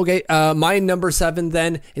 anyways. Okay, my number 7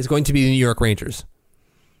 then is going to be the New York Rangers.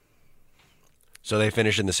 So they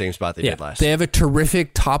finish in the same spot they did last. They have a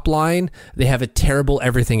terrific top line. They have a terrible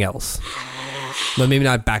everything else. But maybe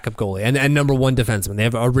not backup goalie. And number 1 defenseman. They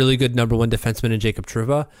have a really good number 1 defenseman in Jacob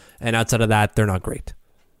Trouba. And outside of that, they're not great.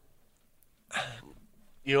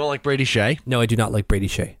 You don't like Brady Shea? No, I do not like Brady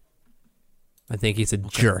Shea. I think he's a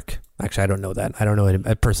jerk. Actually, I don't know that. I don't know him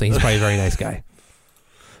personally. He's probably a very nice guy.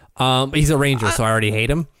 He's a Ranger, so I already hate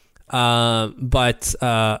him.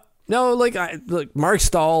 No, look, Mark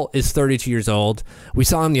Stahl is 32 years old. We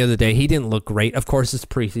saw him the other day. He didn't look great. Of course, it's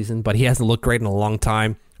preseason, but he hasn't looked great in a long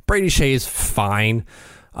time. Brady Shea is fine.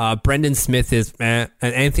 Brendan Smith is and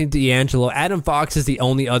Anthony DeAngelo. Adam Fox is the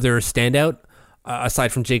only other standout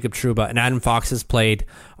aside from Jacob Trouba, and Adam Fox has played,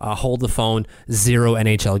 hold the phone, 0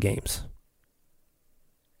 NHL games.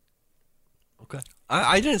 Okay.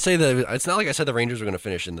 I didn't say that. It's not like I said the Rangers were going to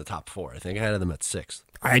finish in the top 4. I think I had them at 6th.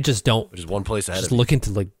 I just don't. Which is one place ahead just of me. looking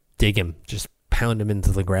to dig him, just pound him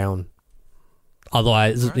into the ground. Although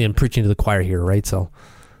I'm preaching to the choir here, right? So,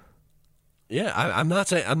 yeah, I'm not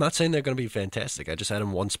saying they're going to be fantastic. I just had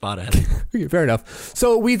them one spot ahead. Okay, fair enough.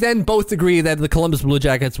 So we then both agree that the Columbus Blue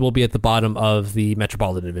Jackets will be at the bottom of the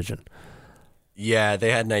Metropolitan Division. Yeah,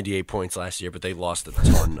 they had 98 points last year, but they lost a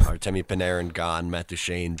ton. Artemi Panarin gone, Matt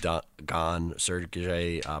Duchene gone,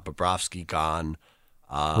 Sergei Bobrovsky gone,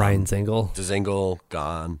 Ryan Dzingel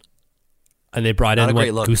gone. And they brought in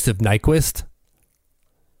Gustav Nyquist?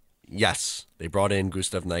 Yes, they brought in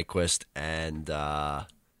Gustav Nyquist, and I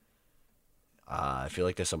feel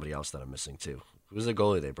like there's somebody else that I'm missing too. Who's the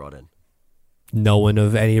goalie they brought in? No one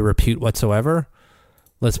of any repute whatsoever.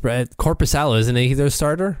 Korpisalo, isn't he their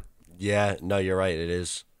starter? Yeah, no, you're right. It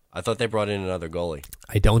is. I thought they brought in another goalie.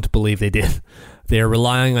 I don't believe they did. They are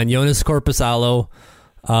relying on Jonas Korpisalo.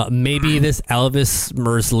 Maybe this Elvis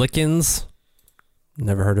Merzlikins.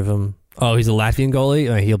 Never heard of him. Oh, he's a Latvian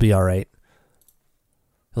goalie? He'll be all right.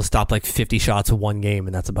 He'll stop 50 shots in one game,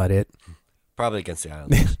 and that's about it. Probably against the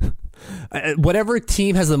Islanders. Whatever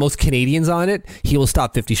team has the most Canadians on it, he will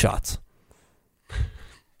stop 50 shots.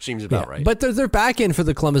 Seems about right. But their back end for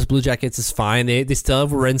the Columbus Blue Jackets is fine. They still have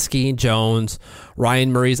Werenski and Jones.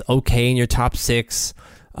 Ryan Murray's okay in your top 6.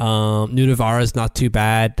 Nunavara's not too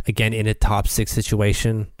bad, again, in a top 6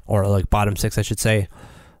 situation, or bottom 6, I should say.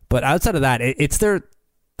 But outside of that, it's their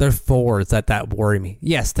forwards that worry me.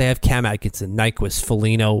 Yes, they have Cam Atkinson, Nyquist,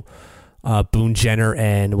 Foligno, Boone Jenner,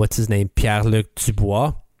 and what's his name, Pierre-Luc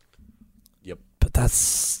Dubois. Yep. But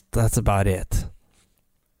that's about it.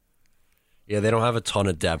 Yeah, they don't have a ton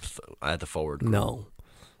of depth at the forward group. No.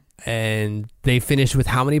 And they finished with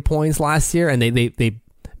how many points last year? And they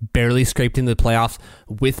barely scraped into the playoffs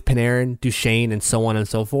with Panarin, Duchene, and so on and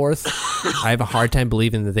so forth. I have a hard time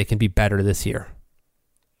believing that they can be better this year.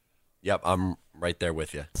 Yep, I'm right there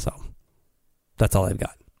with you. So that's all I've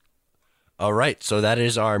got. All right, so that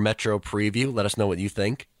is our Metro preview. Let us know what you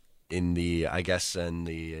think can you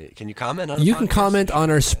comment on it? You can comment on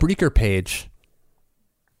our Spreaker page.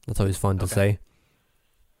 That's always fun to say.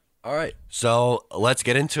 All right, so let's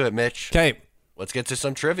get into it, Mitch. Okay. Let's get to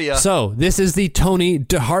some trivia. So this is the Tony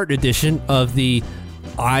DeHart edition of the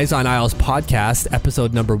Eyes on Isles podcast,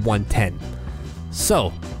 episode number 110.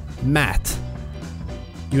 So, Matt,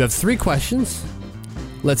 you have 3 questions.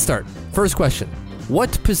 Let's start. First question.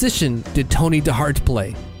 What position did Tony DeHart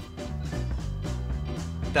play?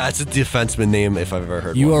 That's a defenseman name if I've ever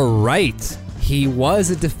heard You one. are right. He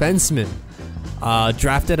was a defenseman.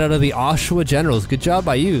 Drafted out of the Oshawa Generals. Good job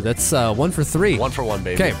by you. That's 1 for 3. 1 for 1,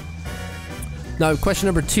 baby. Okay. Now, question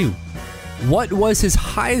number 2. What was his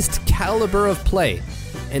highest caliber of play?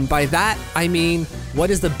 And by that, I mean, what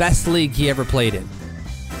is the best league he ever played in?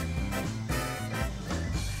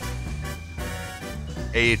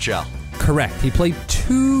 AHL. Correct. He played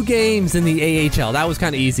 2 games in the AHL. That was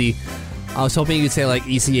kind of easy. I was hoping you'd say like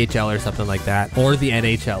ECHL or something like that, or the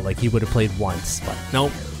NHL, like he would have played once. But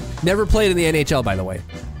nope. Never played in the NHL, by the way.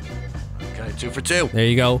 Okay, 2 for 2. There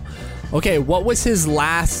you go. Okay, what was his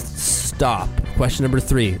last stop? Question number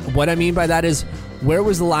 3. What I mean by that is, where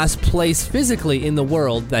was the last place physically in the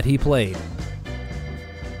world that he played?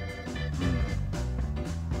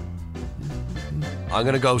 I'm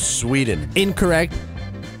going to go Sweden. Incorrect.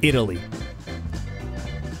 Italy.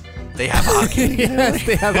 They have hockey. Yes,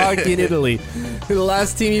 they have hockey in Italy. The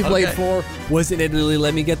last team he played Okay. for was in Italy.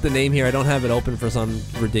 Let me get the name here. I don't have it open for some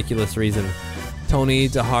ridiculous reason. Tony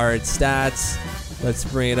DeHart stats. Let's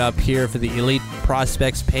bring it up here for the Elite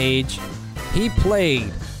Prospects page. He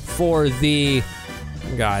played for the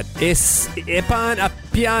Ipan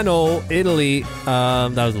Appiano, Italy.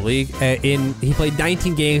 That was the league. He played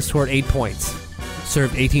 19 games, scored 8 points,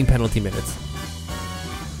 served 18 penalty minutes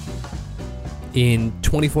in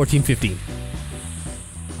 2014-15.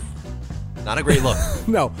 Not a great look.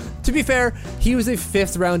 No, to be fair, he was a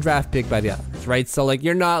 5th round draft pick by the Islanders, right? So like,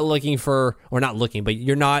 you're not looking for, or not looking, but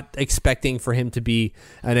you're not expecting for him to be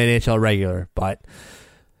an NHL regular. But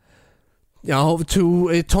you know,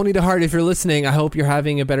 to Tony DeHart, if you're listening, I hope you're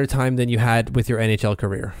having a better time than you had with your NHL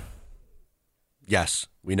career. Yes,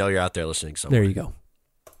 we know you're out there listening somewhere. There you go.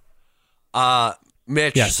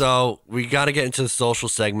 Mitch, Yes. so we got to get into the social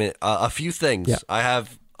segment. A few things. Yeah. I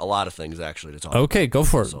have a lot of things actually to talk about. Okay, go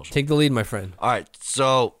for it. Social. Take the lead, my friend. All right,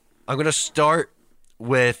 so I'm going to start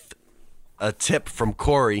with a tip from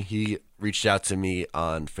Corey. He reached out to me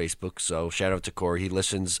on Facebook, so shout out to Corey. He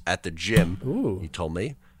listens at the gym, Ooh. he told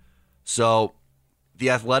me. So the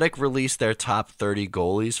Athletic released their top 30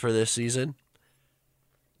 goalies for this season.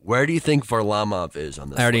 Where do you think Varlamov is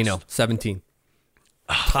on this I already list? know. 17.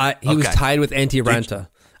 He was okay. tied with Antti Ranta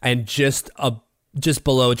and just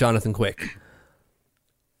below Jonathan Quick.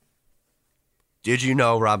 Did you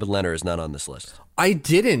know Robin Lehner is not on this list? I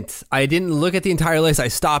didn't look at the entire list. I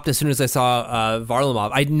stopped as soon as I saw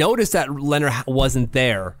Varlamov. I noticed that Lehner wasn't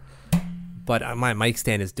there, but my mic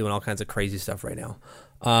stand is doing all kinds of crazy stuff right now.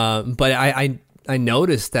 But I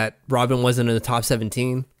noticed that Robin wasn't in the top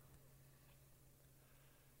 17.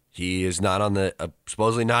 He is not on the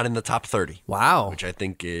supposedly not in the top 30. Wow. Which I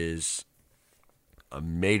think is a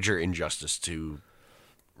major injustice to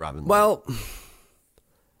Robin Lehner. Well,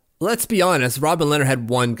 let's be honest. Robin Lehner had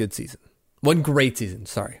one great season. One great season.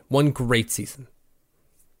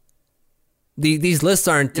 These lists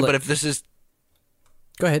aren't. Yeah, but if this is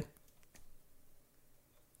Go ahead.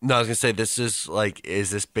 No, I was going to say, this is like,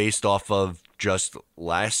 is this based off of just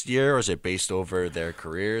last year, or is it based over their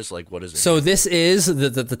careers? Like, what is it? So this is,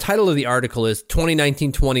 the title of the article is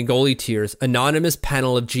 2019-20 Goalie Tiers. Anonymous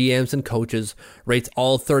panel of GMs and coaches rates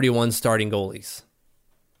all 31 starting goalies.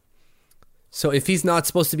 So if he's not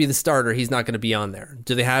supposed to be the starter, he's not going to be on there.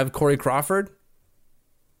 Do they have Corey Crawford?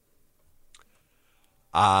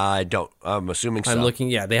 I don't. I'm assuming so. I'm looking,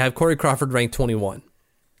 yeah. They have Corey Crawford ranked 21.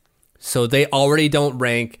 So they already don't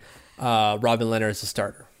rank Robin Lehner as a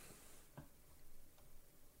starter.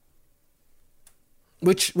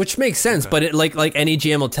 Which makes sense, but it, like any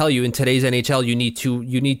GM will tell you, in today's NHL,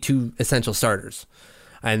 you need two essential starters.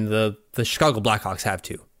 And the Chicago Blackhawks have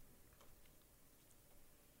two.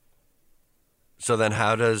 So then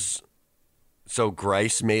how does... So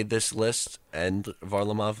Greiss made this list and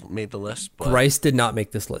Varlamov made the list? But, Greiss did not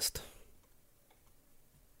make this list.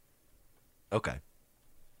 Okay.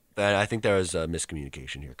 Then I think there was a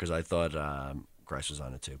miscommunication here because I thought Greiss was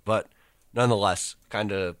on it too. But nonetheless,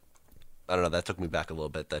 kind of, I don't know, that took me back a little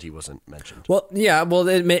bit that he wasn't mentioned. Well, yeah, well,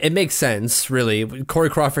 it makes sense, really. Corey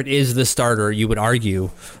Crawford is the starter, you would argue,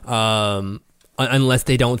 unless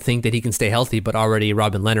they don't think that he can stay healthy, but already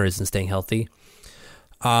Robin Lehner isn't staying healthy.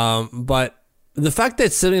 But the fact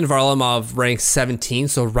that Semyon Varlamov ranks 17,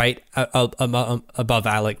 so right above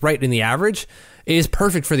Alec, right in the average, is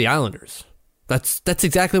perfect for the Islanders. That's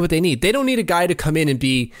exactly what they need. They don't need a guy to come in and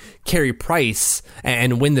be Carey Price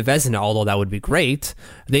and win the Vezina, although that would be great.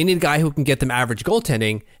 They need a guy who can get them average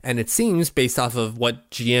goaltending, and it seems, based off of what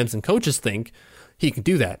GMs and coaches think, he can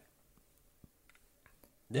do that.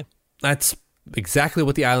 Yeah. That's exactly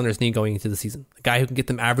what the Islanders need going into the season. A guy who can get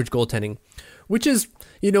them average goaltending, which is,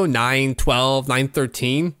 9-12,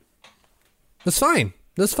 9-13. That's fine.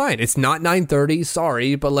 That's fine. It's not 9:30,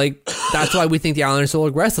 sorry, but that's why we think the Islanders will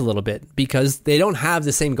regress a little bit, because they don't have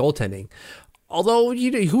the same goaltending. Although,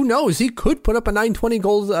 who knows? He could put up a 920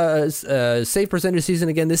 goal save percentage season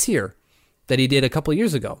again this year that he did a couple of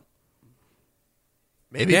years ago.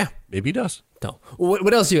 Maybe. Yeah. Maybe he does. No.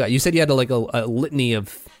 What else you got? You said you had a litany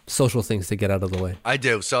of social things to get out of the way. I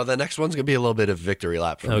do. So the next one's going to be a little bit of victory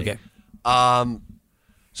lap for me. Okay.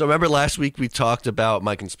 So remember last week we talked about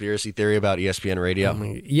my conspiracy theory about ESPN Radio?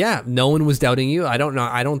 Yeah, no one was doubting you. I don't know.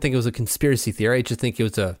 I don't think it was a conspiracy theory. I just think it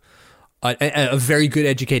was a very good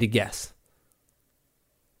educated guess.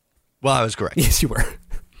 Well, I was correct. Yes, you were.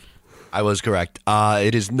 I was correct.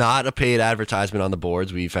 It is not a paid advertisement on the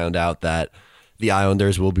boards. We found out that the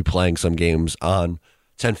Islanders will be playing some games on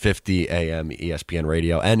 1050 AM ESPN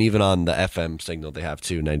Radio, and even on the FM signal they have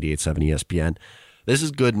too, 98.7 ESPN. This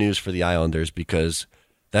is good news for the Islanders because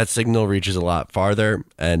that signal reaches a lot farther.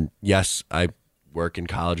 And yes, I work in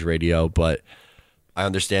college radio, but I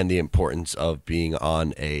understand the importance of being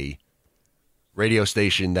on a radio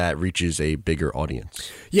station that reaches a bigger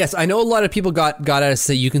audience. Yes, I know a lot of people got at us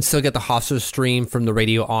that you can still get the Hofstra stream from the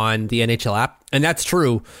radio on the NHL app, and that's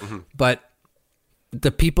true. Mm-hmm. But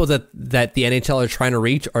the people that the NHL are trying to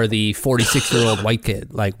reach are the 46-year-old white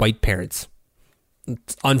kid, white parents.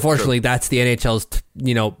 Unfortunately, true. That's the NHL's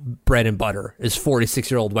bread and butter is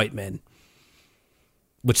 46-year-old white men,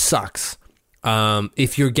 which sucks.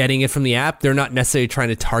 If you're getting it from the app, they're not necessarily trying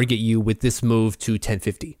to target you with this move to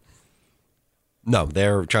 1050. No,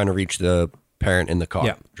 they're trying to reach the parent in the car.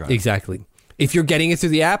 Yeah, driving. Exactly. If you're getting it through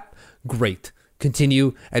the app, great.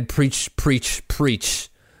 Continue and preach.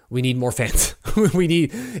 We need more fans.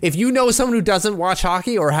 If you know someone who doesn't watch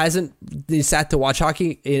hockey or hasn't sat to watch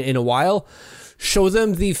hockey in a while, show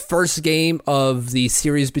them the first game of the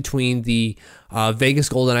series between the Vegas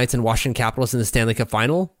Golden Knights and Washington Capitals in the Stanley Cup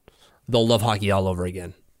Final. They'll love hockey all over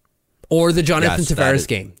again. Or the Jonathan Tavares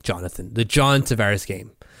game. The John Tavares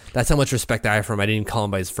game. That's how much respect I have for him. I didn't even call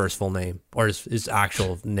him by his first full name or his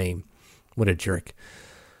actual name. What a jerk.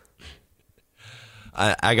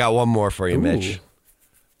 I got one more for you, Ooh. Mitch.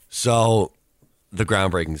 So, the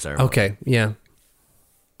groundbreaking ceremony. Okay, yeah.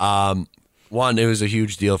 One, it was a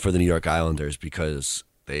huge deal for the New York Islanders because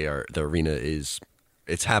the arena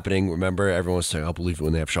it's happening. Remember, everyone was saying, I'll believe it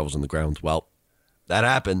when they have shovels in the ground. Well, that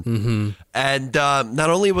happened. Mm-hmm. And not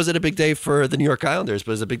only was it a big day for the New York Islanders,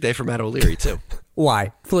 but it was a big day for Matt O'Leary, too.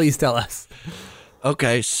 Why? Please tell us.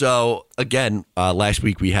 Okay, so again, last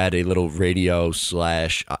week we had a little radio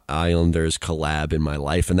 / Islanders collab in my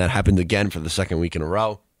life, and that happened again for the second week in a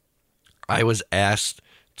row. I was asked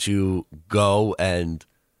to go and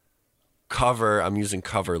cover, I'm using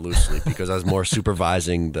cover loosely because I was more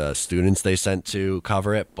supervising the students they sent to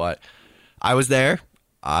cover it, but I was there.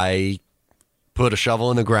 I put a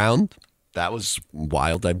shovel in the ground. That was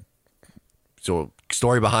wild. So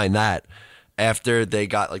story behind that. After they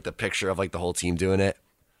got the picture of the whole team doing it,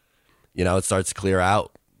 it starts to clear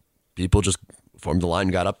out. People just formed the line,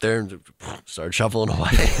 got up there, and started shoveling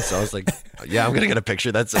away. So I was like, yeah, I'm going to get a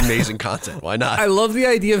picture. That's amazing content. Why not? I love the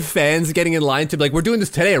idea of fans getting in line to be we're doing this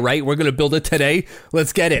today, right? We're going to build it today.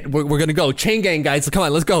 Let's get it. We're going to go. Chain gang, guys. Come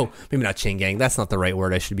on, let's go. Maybe not chain gang. That's not the right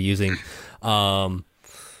word I should be using. That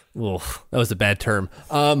was a bad term.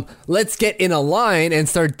 Let's get in a line and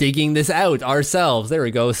start digging this out ourselves. There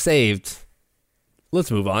we go. Saved. Let's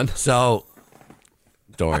move on. So,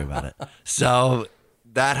 don't worry about it. So,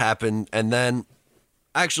 that happened. And then,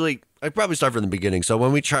 actually, I'd probably start from the beginning. So, I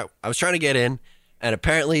was trying to get in, and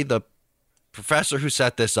apparently the professor who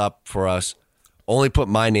set this up for us only put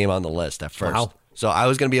my name on the list at first. Wow. So, I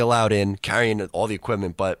was going to be allowed in, carrying all the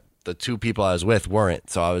equipment, but the two people I was with weren't.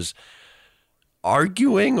 So, I was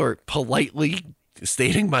arguing or politely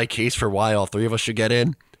stating my case for why all three of us should get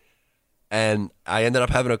in. And I ended up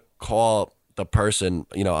having to call the person,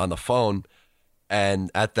 on the phone.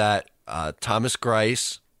 And at that, Thomas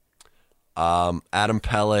Greiss, Adam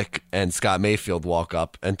Pelech, and Scott Mayfield walk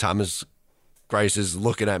up. And Thomas Greiss is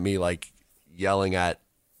looking at me yelling at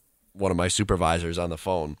one of my supervisors on the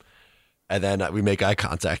phone. And then we make eye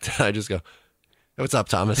contact. And I just go, hey, what's up,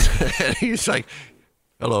 Thomas? And he's like,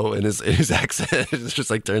 hello, in his accent. It's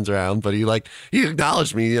just turns around. But he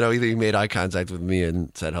acknowledged me, he made eye contact with me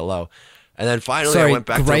and said hello. And then finally, Sorry, I went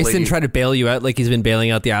back to the Bryson lady. tried to bail you out like he's been bailing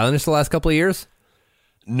out the Islanders the last couple of years?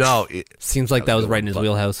 No, Seems like that was right in his but-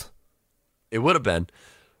 wheelhouse. it would have been.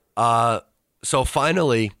 So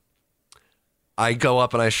finally, I go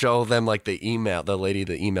up and I show them like the lady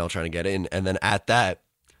the email trying to get in, and then at that,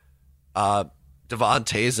 Devon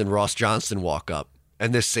Tays and Ross Johnston walk up,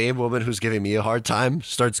 and this same woman who's giving me a hard time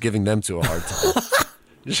starts giving them a hard time.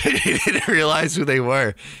 She didn't realize who they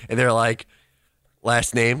were, and they're like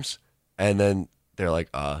last names, and then they're like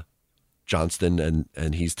Johnston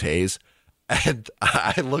and he's Tays, and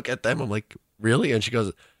I look at them, I'm like, really? And she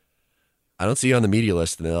goes, I don't see you on the media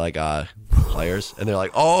list. And they're like, players. And they're like,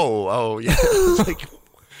 oh, yeah. It's like,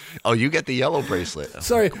 oh, you get the yellow bracelet. I'm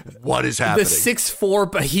Sorry, like, what is happening? the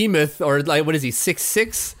 6'4" behemoth, or like, what is he,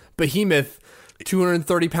 6'6" behemoth,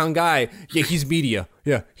 230-pound guy. Yeah, he's media.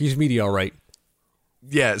 Yeah, he's media, all right.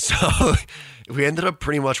 Yeah, so we ended up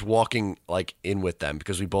pretty much walking like in with them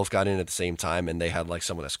because we both got in at the same time and they had like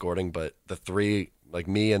someone escorting. But the three, like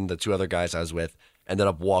me and the two other guys I was with, ended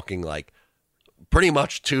up walking like pretty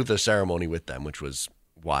much to the ceremony with them, which was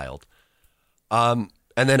wild. And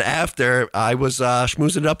then after, I was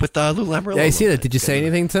schmoozing it up with Lou Lamoriello. Yeah, I see that. Did you say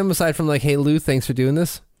anything to him aside from like, hey, Lou, thanks for doing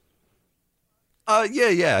this?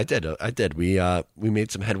 Yeah, I did. We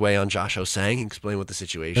made some headway on Josh Osang, explain what the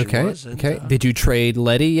situation was. And, Okay. Did you trade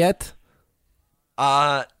Letty yet?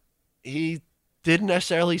 He didn't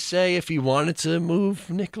necessarily say if he wanted to move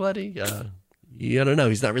Nick Leddy. I don't know.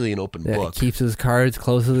 He's not really an open Yeah, book. he keeps his cards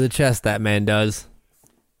close to the chest, that man does.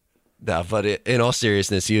 No, but in all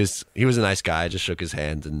seriousness, he was a nice guy. I just shook his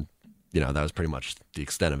hand, and that was pretty much the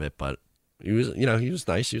extent of it. But he was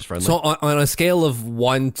nice. He was friendly. So on a scale of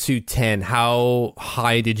 1 to 10, how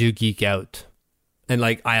high did you geek out? And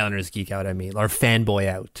like Islanders geek out, I mean, or fanboy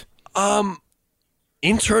out?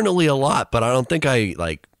 Internally a lot, but I don't think I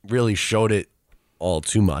like really showed it all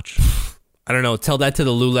too much. I don't know. Tell that to the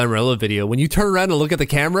Lou Lamoriello video. When you turn around and look at the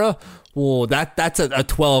camera, whoa, that's a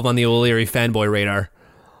 12 on the O'Leary fanboy radar.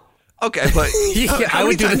 Okay, but Yeah, I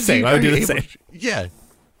would do the same. Yeah.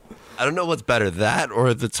 I don't know what's better, that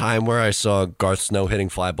or the time where I saw Garth Snow hitting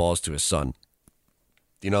fly balls to his son.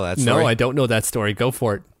 Do you know that story? No, I don't know that story. Go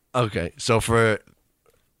for it. Okay, so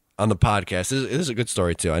on the podcast, this is a good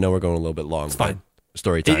story too. I know we're going a little bit long. It's fine.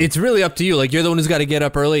 Story time. It's really up to you. Like, you're the one who's got to get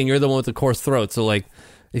up early, and you're the one with the coarse throat. So, like,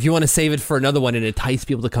 if you want to save it for another one and entice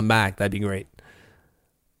people to come back, that'd be great.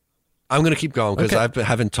 I'm going to keep going because Okay. I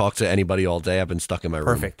haven't talked to anybody all day. I've been stuck in my room.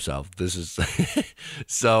 Perfect. So this is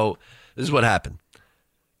what happened.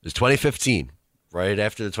 It was 2015, right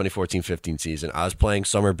after the 2014-15 season. I was playing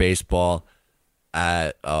summer baseball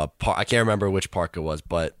at I can't remember which park it was,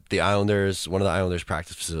 but one of the Islanders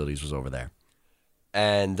practice facilities was over there.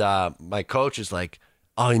 And my coach is like,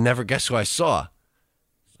 "Oh, you never guess who I saw?"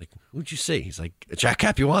 Like, "Who'd you see?" He's like, "Jack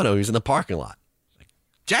Capuano. He was in the parking lot." Like,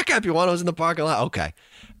 Jack Capuano was in the parking lot. Okay.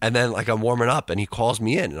 And then like I'm warming up, and he calls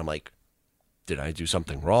me in, and I'm like, "Did I do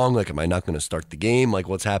something wrong? Like, am I not going to start the game? Like,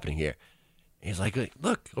 what's happening here?" And he's like,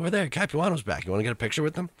 "Look over there, Capuano's back. You want to get a picture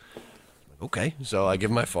with him?" I'm like, okay. So I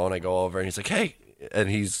give him my phone. I go over, and he's like, "Hey," and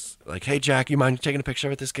he's like, "Hey, Jack, you mind taking a picture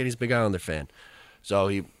with this kid? He's a big Islander fan." So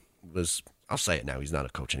he was. I'll say it now. He's not a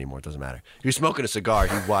coach anymore. It doesn't matter. He was smoking a cigar.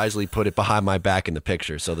 He wisely put it behind my back in the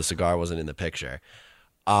picture, so the cigar wasn't in the picture.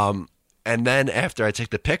 And then after I take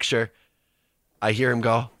the picture, I hear him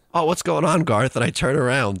go, "Oh, what's going on, Garth?" And I turn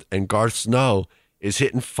around, and Garth Snow is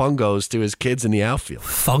hitting fungos to his kids in the outfield.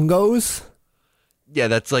 Fungos? Yeah,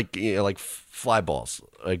 that's like like fly balls.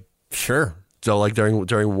 Like Sure. so, like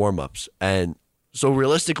during warm-ups. And so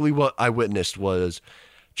realistically, what I witnessed was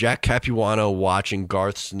Jack Capuano watching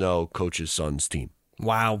Garth Snow coach his son's team.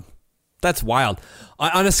 Wow. That's wild.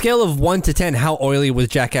 On a scale of 1 to 10, how oily was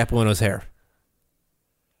Jack Capuano's hair?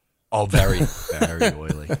 Oh, very, very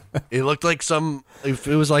oily. It looked like it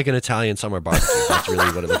was like an Italian summer barbecue. That's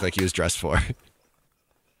really what it looked like he was dressed for.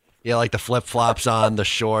 Yeah, like the flip-flops on, the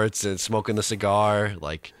shorts, and smoking the cigar.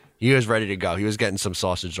 Like, he was ready to go. He was getting some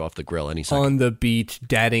sausage off the grill any second. On the beach,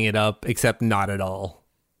 dadding it up, except not at all.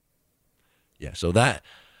 Yeah, so that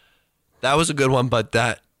was a good one, but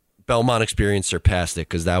that Belmont experience surpassed it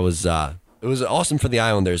because that was it was awesome for the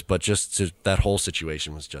Islanders, but that whole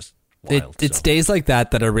situation was just wild. It's days like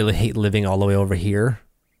that I really hate living all the way over here.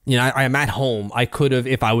 You know, I'm at home. I could have,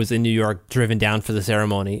 if I was in New York, driven down for the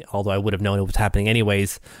ceremony, although I would have known it was happening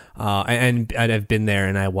anyways. And I've been there,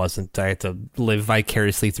 and I wasn't. I had to live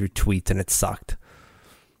vicariously through tweets, and it sucked.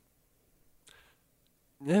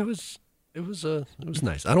 It was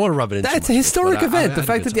nice. I don't want to rub it in. That's too a much, historic but I event. The had a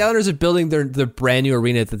fact good that the time. Islanders are building their brand new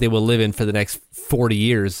arena that they will live in for the next 40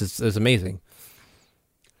 years is amazing.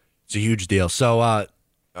 It's a huge deal. So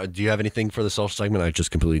Do you have anything for the social segment? I just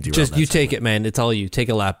completely derailed Just that you segment. take it, man. It's all you. Take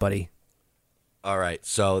a lap, buddy. All right,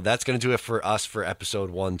 so that's going to do it for us for episode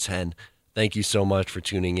 110. Thank you so much for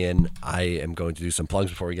tuning in. I am going to do some plugs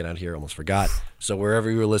before we get out of here. Almost forgot. So wherever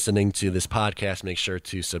you're listening to this podcast, make sure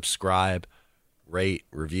to subscribe, rate,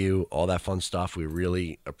 review, all that fun stuff. We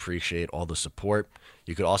really appreciate all the support.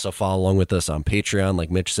 You could also follow along with us on Patreon. Like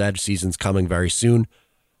Mitch said, season's coming very soon.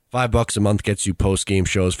 $5 a month gets you post-game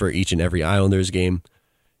shows for each and every Islanders game.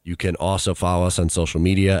 You can also follow us on social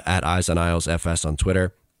media at Eyes on Isles FS on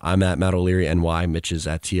Twitter. I'm at Matt O'Leary NY. Mitch is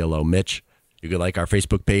at TLO Mitch. You could like our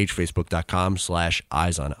Facebook page,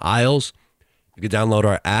 facebook.com/Eyes on Isles. You could download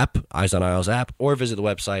our app, Eyes on Isles app, or visit the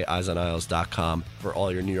website, eyesoniisles.com, for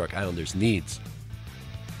all your New York Islanders needs.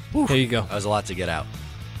 Whew, There you go. that was a lot to get out.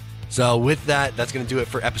 So with that, that's going to do it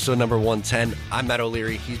for episode number 110. I'm Matt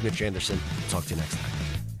O'Leary. He's Mitch Anderson. Talk to you next time.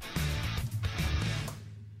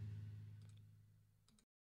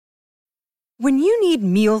 When you need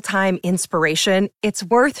mealtime inspiration, it's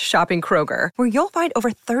worth shopping Kroger, where you'll find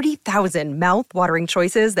over 30,000 mouth-watering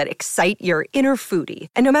choices that excite your inner foodie.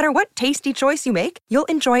 And no matter what tasty choice you make, you'll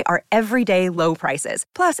enjoy our everyday low prices,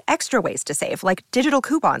 plus extra ways to save, like digital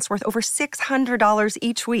coupons worth over $600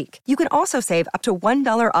 each week. You can also save up to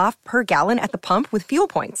 $1 off per gallon at the pump with fuel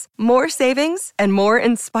points. More savings and more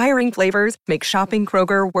inspiring flavors make shopping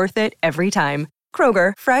Kroger worth it every time.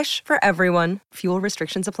 Kroger, fresh for everyone. Fuel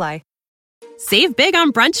restrictions apply. Save big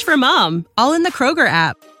on brunch for mom, all in the Kroger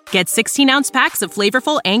app. Get 16-ounce packs of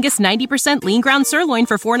flavorful Angus 90% lean ground sirloin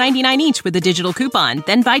for $4.99 each with a digital coupon.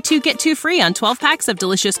 Then buy 2, get 2 free on 12 packs of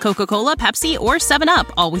delicious Coca-Cola, Pepsi, or 7-Up,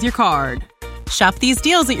 all with your card. Shop these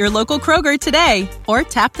deals at your local Kroger today, or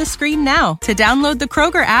tap the screen now to download the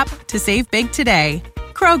Kroger app to save big today.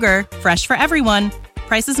 Kroger, fresh for everyone.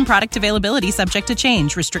 Prices and product availability subject to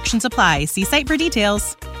change. Restrictions apply. See site for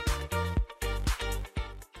details.